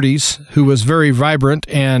his 40s who was very vibrant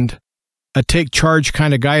and a take-charge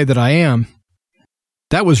kind of guy that I am,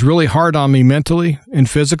 that was really hard on me mentally and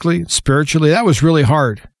physically, spiritually. That was really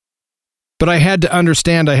hard. But I had to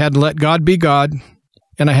understand I had to let God be God,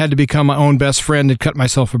 and I had to become my own best friend and cut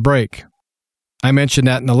myself a break. I mentioned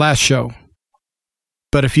that in the last show.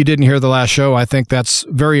 But if you didn't hear the last show, I think that's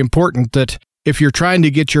very important, that if you're trying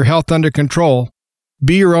to get your health under control,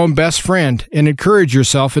 be your own best friend and encourage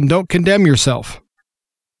yourself and don't condemn yourself.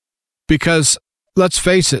 Because, let's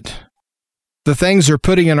face it, the things they're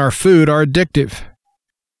putting in our food are addictive.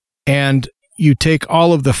 And you take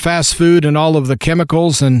all of the fast food and all of the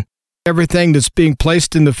chemicals and everything that's being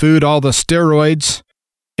placed in the food, all the steroids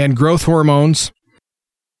and growth hormones.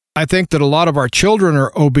 I think that a lot of our children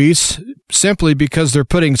are obese simply because they're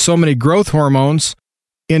putting so many growth hormones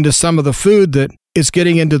into some of the food that is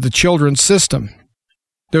getting into the children's system.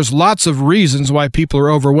 There's lots of reasons why people are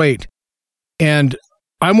overweight. And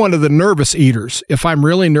I'm one of the nervous eaters. If I'm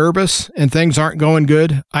really nervous and things aren't going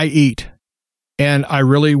good, I eat. And I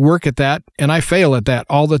really work at that, and I fail at that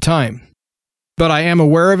all the time. But I am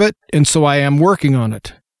aware of it, and so I am working on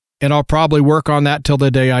it. And I'll probably work on that till the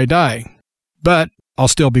day I die. But I'll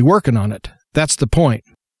still be working on it. That's the point.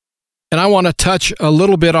 And I want to touch a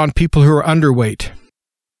little bit on people who are underweight.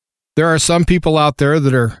 There are some people out there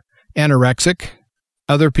that are anorexic,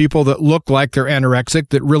 other people that look like they're anorexic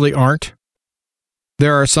that really aren't.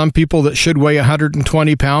 There are some people that should weigh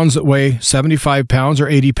 120 pounds that weigh 75 pounds or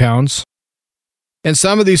 80 pounds. And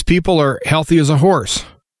some of these people are healthy as a horse,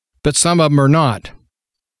 but some of them are not.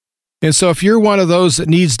 And so if you're one of those that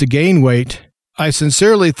needs to gain weight, I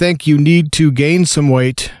sincerely think you need to gain some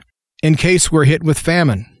weight in case we're hit with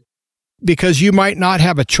famine, because you might not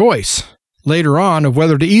have a choice later on of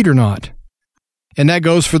whether to eat or not. And that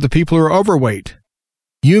goes for the people who are overweight.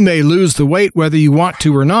 You may lose the weight whether you want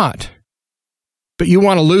to or not, but you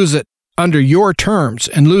want to lose it under your terms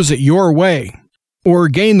and lose it your way, or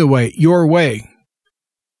gain the weight your way.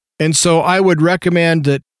 And so I would recommend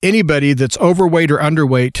that anybody that's overweight or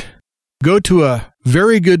underweight go to a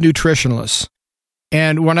very good nutritionalist.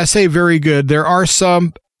 And when I say very good, there are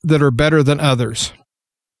some that are better than others.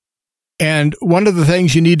 And one of the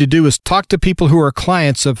things you need to do is talk to people who are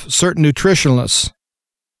clients of certain nutritionalists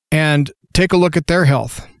and take a look at their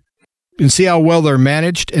health. and see how well they're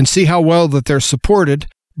managed and see how well that they're supported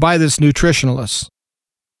by this nutritionalist.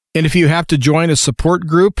 And if you have to join a support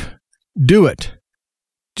group, do it.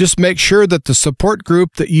 Just make sure that the support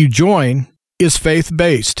group that you join is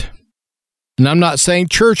faith-based. And I'm not saying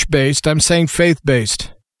church-based, I'm saying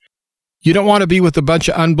faith-based. You don't want to be with a bunch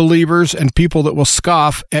of unbelievers and people that will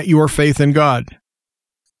scoff at your faith in God.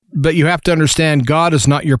 But you have to understand God is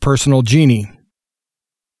not your personal genie.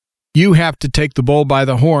 You have to take the bull by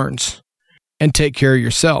the horns and take care of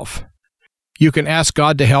yourself. You can ask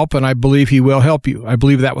God to help, and I believe He will help you. I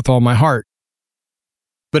believe that with all my heart.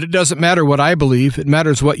 But it doesn't matter what I believe, it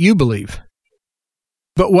matters what you believe.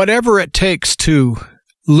 But whatever it takes to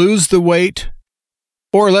lose the weight,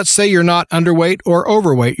 or let's say you're not underweight or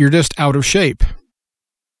overweight, you're just out of shape.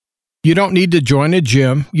 You don't need to join a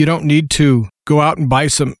gym. You don't need to go out and buy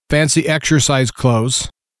some fancy exercise clothes.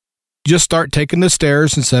 Just start taking the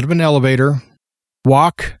stairs instead of an elevator.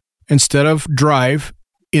 Walk instead of drive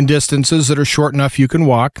in distances that are short enough you can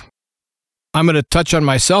walk. I'm going to touch on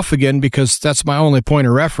myself again because that's my only point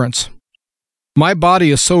of reference. My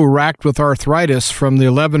body is so racked with arthritis from the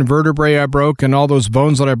 11 vertebrae I broke and all those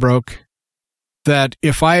bones that I broke that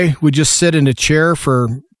if I would just sit in a chair for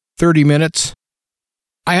 30 minutes,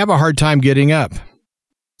 I have a hard time getting up.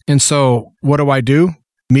 And so what do?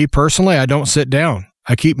 Me personally, I don't sit down.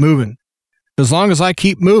 I keep moving. As long as I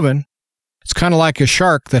keep moving, it's kind of like a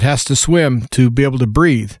shark that has to swim to be able to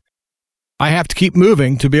breathe. I have to keep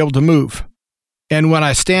moving to be able to move. And when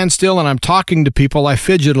I stand still and I'm talking to people, I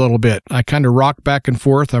fidget a little bit. I kind of rock back and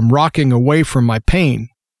forth. I'm rocking away from my pain.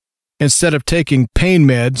 Instead of taking pain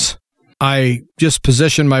meds, I just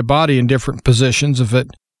position my body in different positions.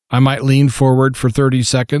 I might lean forward for 30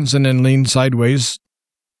 seconds and then lean sideways,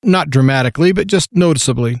 not dramatically, but just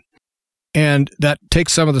noticeably. And that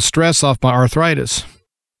takes some of the stress off my arthritis.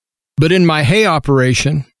 But in my hay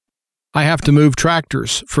operation, I have to move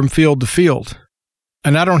tractors from field to field.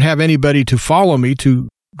 And I don't have anybody to follow me to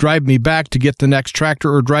drive me back to get the next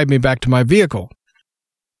tractor or drive me back to my vehicle.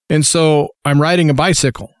 And so I'm riding a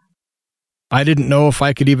bicycle. I didn't know if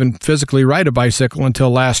I could even physically ride a bicycle until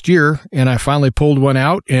last year, and I finally pulled one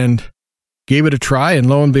out and gave it a try, and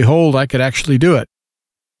lo and behold, I could actually do it.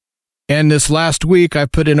 And this last week, I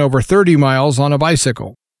put in over 30 miles on a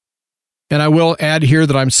bicycle. And I will add here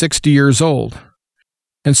that I'm 60 years old.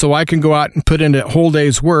 And so I can go out and put in a whole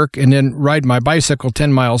day's work and then ride my bicycle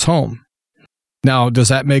 10 miles home. Now, does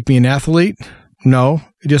that make me an athlete? No,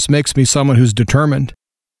 it just makes me someone who's determined.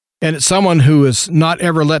 And it's someone who has not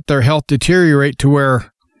ever let their health deteriorate to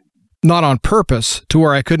where, not on purpose, to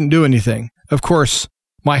where I couldn't do anything. Of course,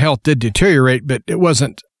 my health did deteriorate, but it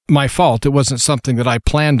wasn't my fault. It wasn't something that I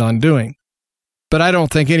planned on doing. But I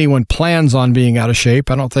don't think anyone plans on being out of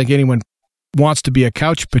shape. I don't think anyone wants to be a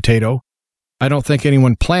couch potato. I don't think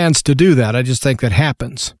anyone plans to do that. I just think that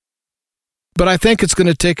happens. But I think it's going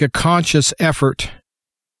to take a conscious effort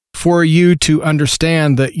for you to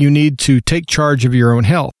understand that you need to take charge of your own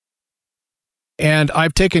health. And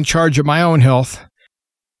I've taken charge of my own health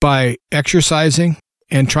by exercising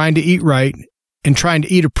and trying to eat right and trying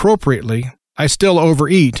to eat appropriately. I still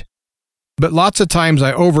overeat, but lots of times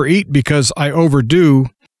I overeat because I overdo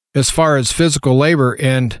as far as physical labor,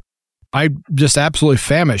 and I'm just absolutely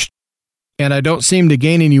famished. And I don't seem to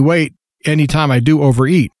gain any weight anytime I do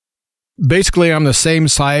overeat. Basically, I'm the same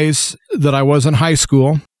size that I was in high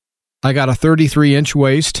school. I got a 33-inch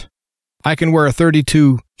waist. I can wear a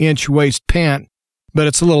 32-inch waist pant, but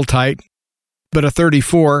it's a little tight. But a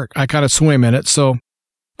 34, I kind of swim in it. So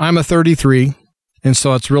I'm a 33, and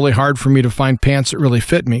so it's really hard for me to find pants that really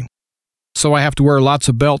fit me. So I have to wear lots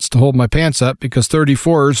of belts to hold my pants up because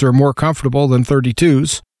 34s are more comfortable than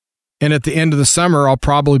 32s. And at the end of the summer, I'll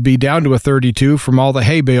probably be down to a 32 from all the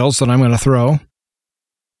hay bales that I'm going to throw.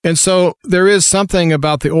 And so there is something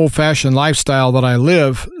about the old-fashioned lifestyle that I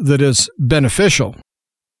live that is beneficial.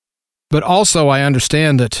 But also I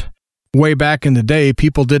understand that way back in the day,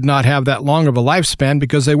 people did not have that long of a lifespan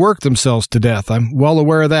because they worked themselves to death. I'm well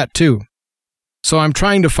aware of that too. So I'm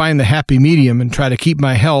trying to find the happy medium and try to keep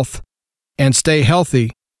my health and stay healthy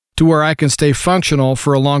to where I can stay functional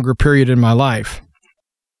for a longer period in my life.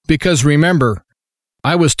 Because remember,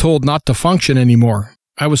 I was told not to function anymore.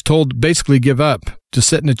 I was told to basically give up, to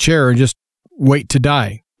sit in a chair and just wait to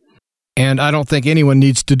die. And I don't think anyone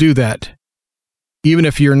needs to do that. Even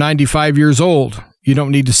if you're 95 years old, you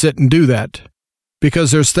don't need to sit and do that.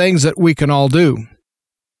 Because there's things that we can all do.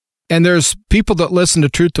 And there's people that listen to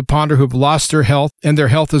Truth to Ponder who've lost their health, and their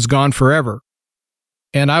health is gone forever.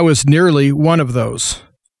 And I was nearly one of those.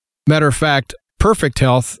 Matter of fact, perfect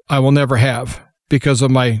health I will never have, because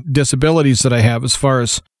of my disabilities that I have as far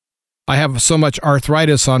as I have so much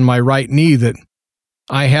arthritis on my right knee that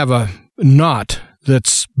I have a knot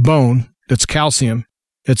that's bone, that's calcium.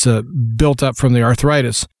 It's built up from the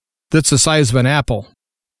arthritis. That's the size of an apple.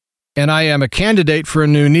 And I am a candidate for a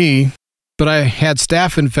new knee, but I had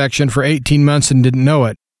staph infection for 18 months and didn't know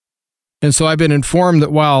it. And so I've been informed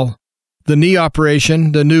that while the knee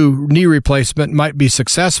operation, the new knee replacement, might be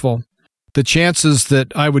successful, the chances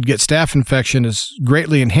that I would get staph infection is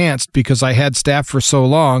greatly enhanced because I had staph for so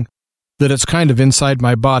long that it's kind of inside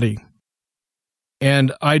my body.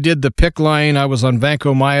 And I did the PICC line. I was on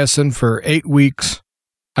vancomycin for 8 weeks.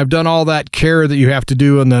 I've done all that care that you have to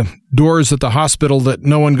do in the doors at the hospital that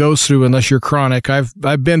no one goes through unless you're chronic.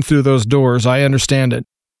 I've been through those doors. I understand it.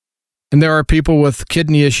 And there are people with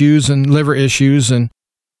kidney issues and liver issues and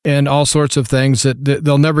all sorts of things that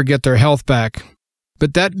they'll never get their health back.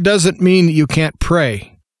 But that doesn't mean that you can't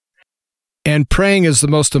pray. And praying is the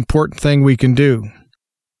most important thing we can do.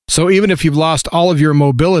 So even if you've lost all of your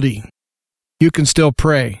mobility, you can still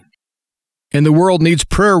pray. And the world needs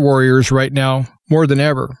prayer warriors right now more than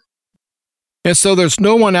ever. And so there's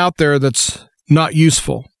no one out there that's not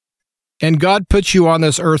useful. And God puts you on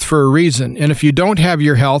this earth for a reason. And if you don't have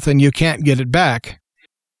your health and you can't get it back,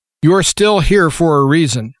 you're still here for a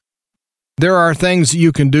reason. There are things that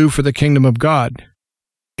you can do for the kingdom of God.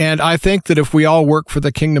 And I think that if we all work for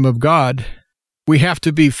the kingdom of God, we have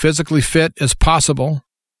to be physically fit as possible,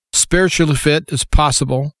 spiritually fit as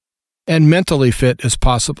possible, and mentally fit as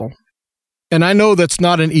possible. And I know that's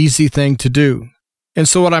not an easy thing to do. And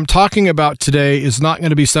so what I'm talking about today is not going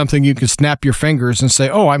to be something you can snap your fingers and say,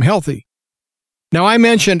 oh, I'm healthy. Now, I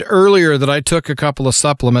mentioned earlier that I took a couple of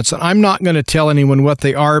supplements, and I'm not going to tell anyone what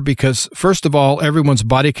they are because, first of all, everyone's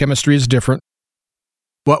body chemistry is different.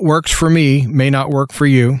 What works for me may not work for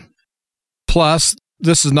you. Plus,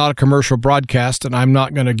 this is not a commercial broadcast, and I'm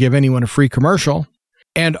not going to give anyone a free commercial.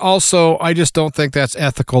 And also, I just don't think that's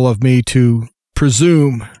ethical of me to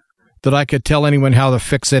presume that I could tell anyone how to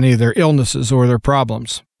fix any of their illnesses or their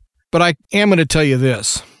problems. But I am going to tell you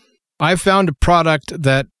this. I've found a product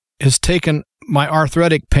that has taken my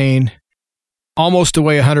arthritic pain almost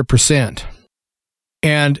away 100%.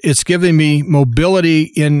 And it's giving me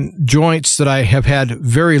mobility in joints that I have had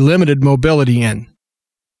very limited mobility in.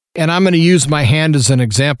 And I'm going to use my hand as an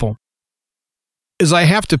example. As I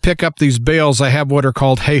have to pick up these bales, I have what are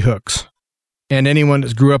called hay hooks. And anyone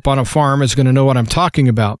that grew up on a farm is going to know what I'm talking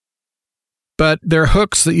about. But they're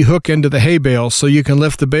hooks that you hook into the hay bales so you can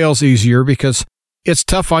lift the bales easier because it's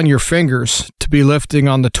tough on your fingers to be lifting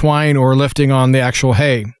on the twine or lifting on the actual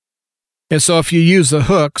hay. And so if you use the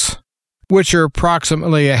hooks, which are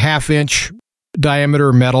approximately a 1/2 inch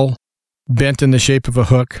diameter metal, bent in the shape of a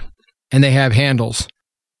hook, and they have handles.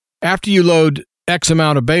 After you load X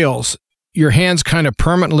amount of bales, your hands kind of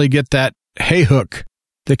permanently get that hay hook.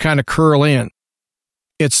 They kind of curl in.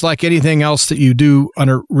 It's like anything else that you do on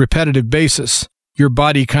a repetitive basis. Your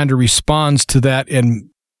body kind of responds to that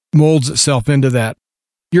and molds itself into that.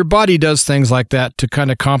 Your body does things like that to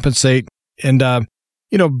kind of compensate and,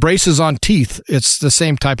 braces on teeth. It's the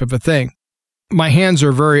same type of a thing. My hands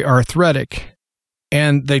are very arthritic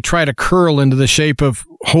and they try to curl into the shape of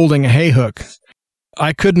holding a hay hook.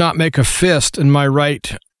 I could not make a fist in my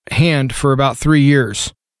right hand for about 3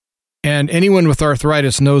 years. And anyone with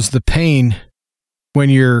arthritis knows the pain when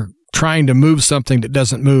you're trying to move something that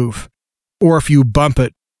doesn't move, or if you bump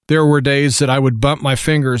it. There were days that I would bump my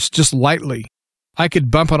fingers just lightly. I could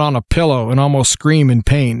bump it on a pillow and almost scream in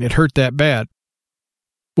pain. It hurt that bad.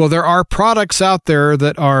 Well, there are products out there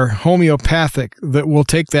that are homeopathic that will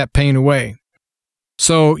take that pain away.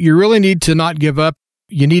 So you really need to not give up.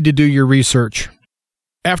 You need to do your research.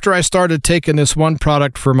 After I started taking this one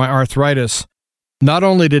product for my arthritis, not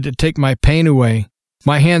only did it take my pain away,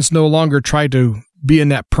 my hands no longer tried to be in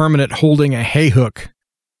that permanent holding a hay hook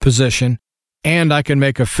position, and I can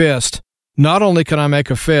make a fist. Not only can I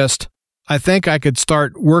make a fist, I think I could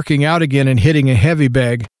start working out again and hitting a heavy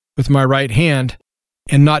bag with my right hand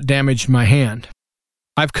and not damage my hand.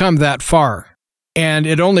 I've come that far, and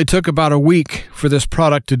it only took about a week for this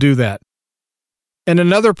product to do that. And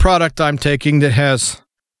another product I'm taking that has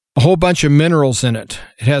a whole bunch of minerals in it.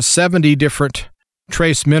 It has 70 different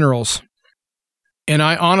trace minerals. And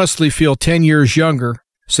I honestly feel 10 years younger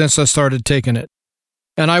since I started taking it.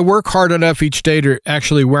 And I work hard enough each day to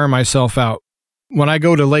actually wear myself out. When I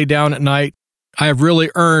go to lay down at night, I have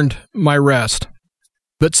really earned my rest.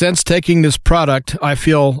 But since taking this product, I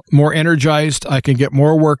feel more energized. I can get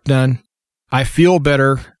more work done. I feel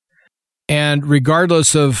better. And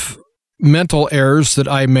regardless of mental errors that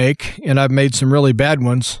I make, and I've made some really bad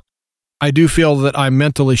ones, I do feel that I'm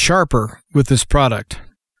mentally sharper with this product.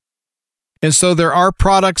 And so there are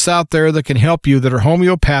products out there that can help you that are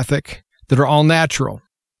homeopathic, that are all natural.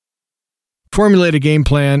 Formulate a game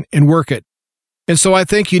plan and work it. And so I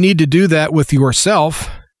think you need to do that with yourself.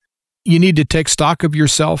 You need to take stock of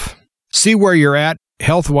yourself, see where you're at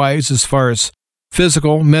health-wise as far as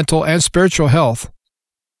physical, mental, and spiritual health,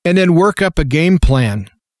 and then work up a game plan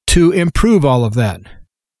to improve all of that.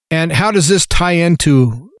 And how does this tie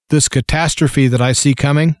into this catastrophe that I see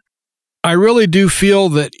coming? I really do feel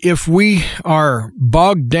that if we are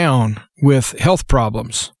bogged down with health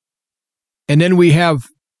problems, and then we have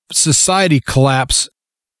society collapse,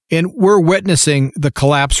 and we're witnessing the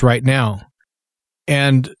collapse right now,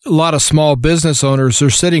 and a lot of small business owners are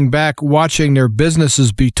sitting back watching their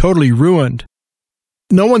businesses be totally ruined.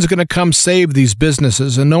 No one's going to come save these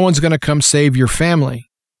businesses, and no one's going to come save your family.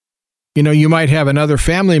 You know, you might have another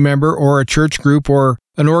family member or a church group or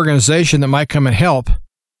an organization that might come and help,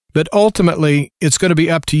 but ultimately it's going to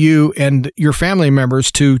be up to you and your family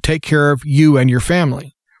members to take care of you and your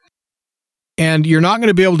family. And you're not going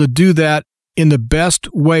to be able to do that in the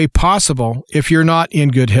best way possible if you're not in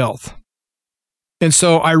good health. And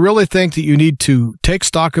so I really think that you need to take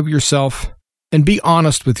stock of yourself and be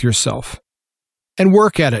honest with yourself and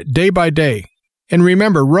work at it day by day. And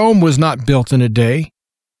remember, Rome was not built in a day.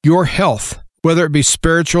 Your health, whether it be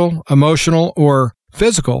spiritual, emotional, or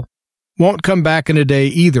physical, won't come back in a day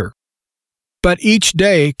either. But each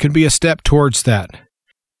day can be a step towards that.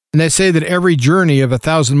 And they say that every journey of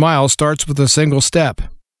 1,000 miles starts with a single step.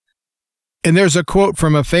 And there's a quote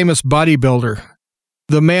from a famous bodybuilder,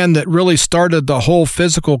 the man that really started the whole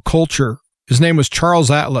physical culture. His name was Charles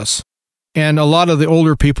Atlas. And a lot of the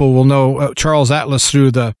older people will know Charles Atlas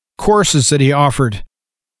through the courses that he offered.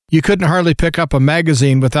 You couldn't hardly pick up a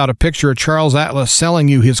magazine without a picture of Charles Atlas selling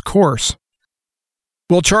you his course.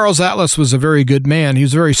 Well, Charles Atlas was a very good man. He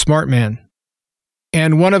was a very smart man.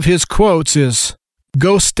 And one of his quotes is,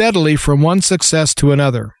 "Go steadily from one success to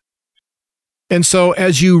another." And so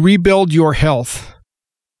as you rebuild your health,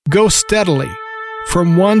 go steadily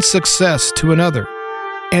from one success to another.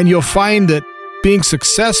 And you'll find that being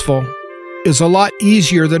successful is a lot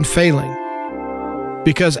easier than failing.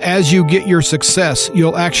 Because as you get your success,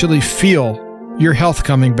 you'll actually feel your health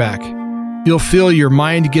coming back. You'll feel your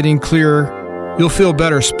mind getting clearer. You'll feel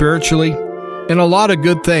better spiritually. And a lot of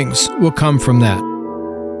good things will come from that.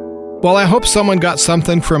 Well, I hope someone got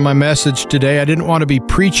something from my message today. I didn't want to be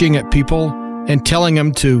preaching at people and telling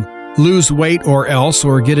them to lose weight or else,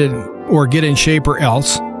 or get in shape or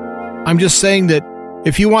else. I'm just saying that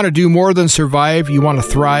if you want to do more than survive, you want to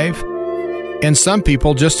thrive. And some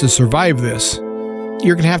people, just to survive this,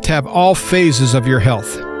 you're going to have all phases of your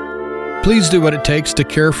health. Please do what it takes to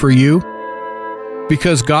care for you,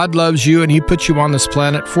 because God loves you and He put you on this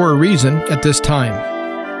planet for a reason at this time.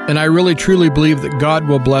 And I really truly believe that God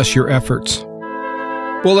will bless your efforts.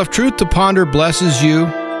 Well, if Truth to Ponder blesses you,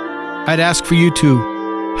 I'd ask for you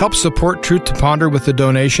to help support Truth to Ponder with a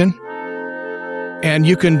donation. And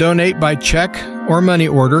you can donate by check or money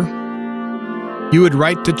order. You would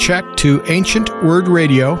write the check to Ancient Word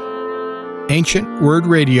Radio, and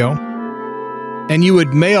you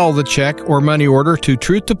would mail the check or money order to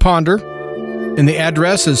Truth to Ponder, and the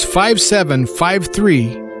address is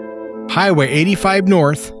 5753 Highway 85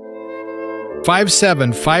 North,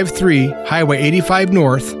 5753 Highway 85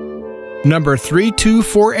 North, number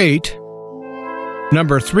 3248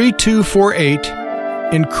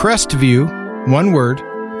 in Crestview, one word,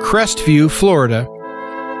 Crestview, Florida,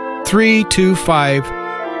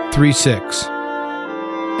 32536.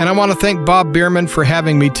 And I want to thank Bob Bierman for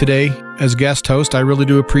having me today as guest host. I really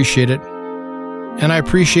do appreciate it. And I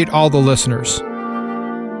appreciate all the listeners.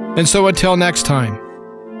 And so until next time,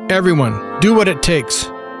 everyone, do what it takes.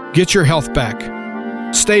 Get your health back.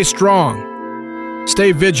 Stay strong.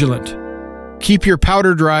 Stay vigilant. Keep your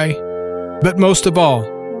powder dry. But most of all,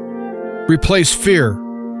 replace fear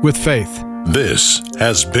with faith. This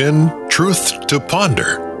has been Truth to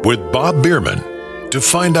Ponder with Bob Bierman. To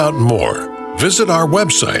find out more, visit our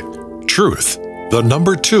website,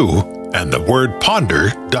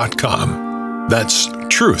 truth2ponder.com. That's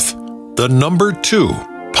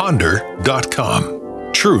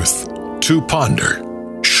truth2ponder.com. Truth to Ponder,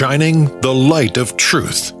 shining the light of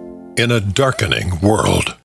truth in a darkening world.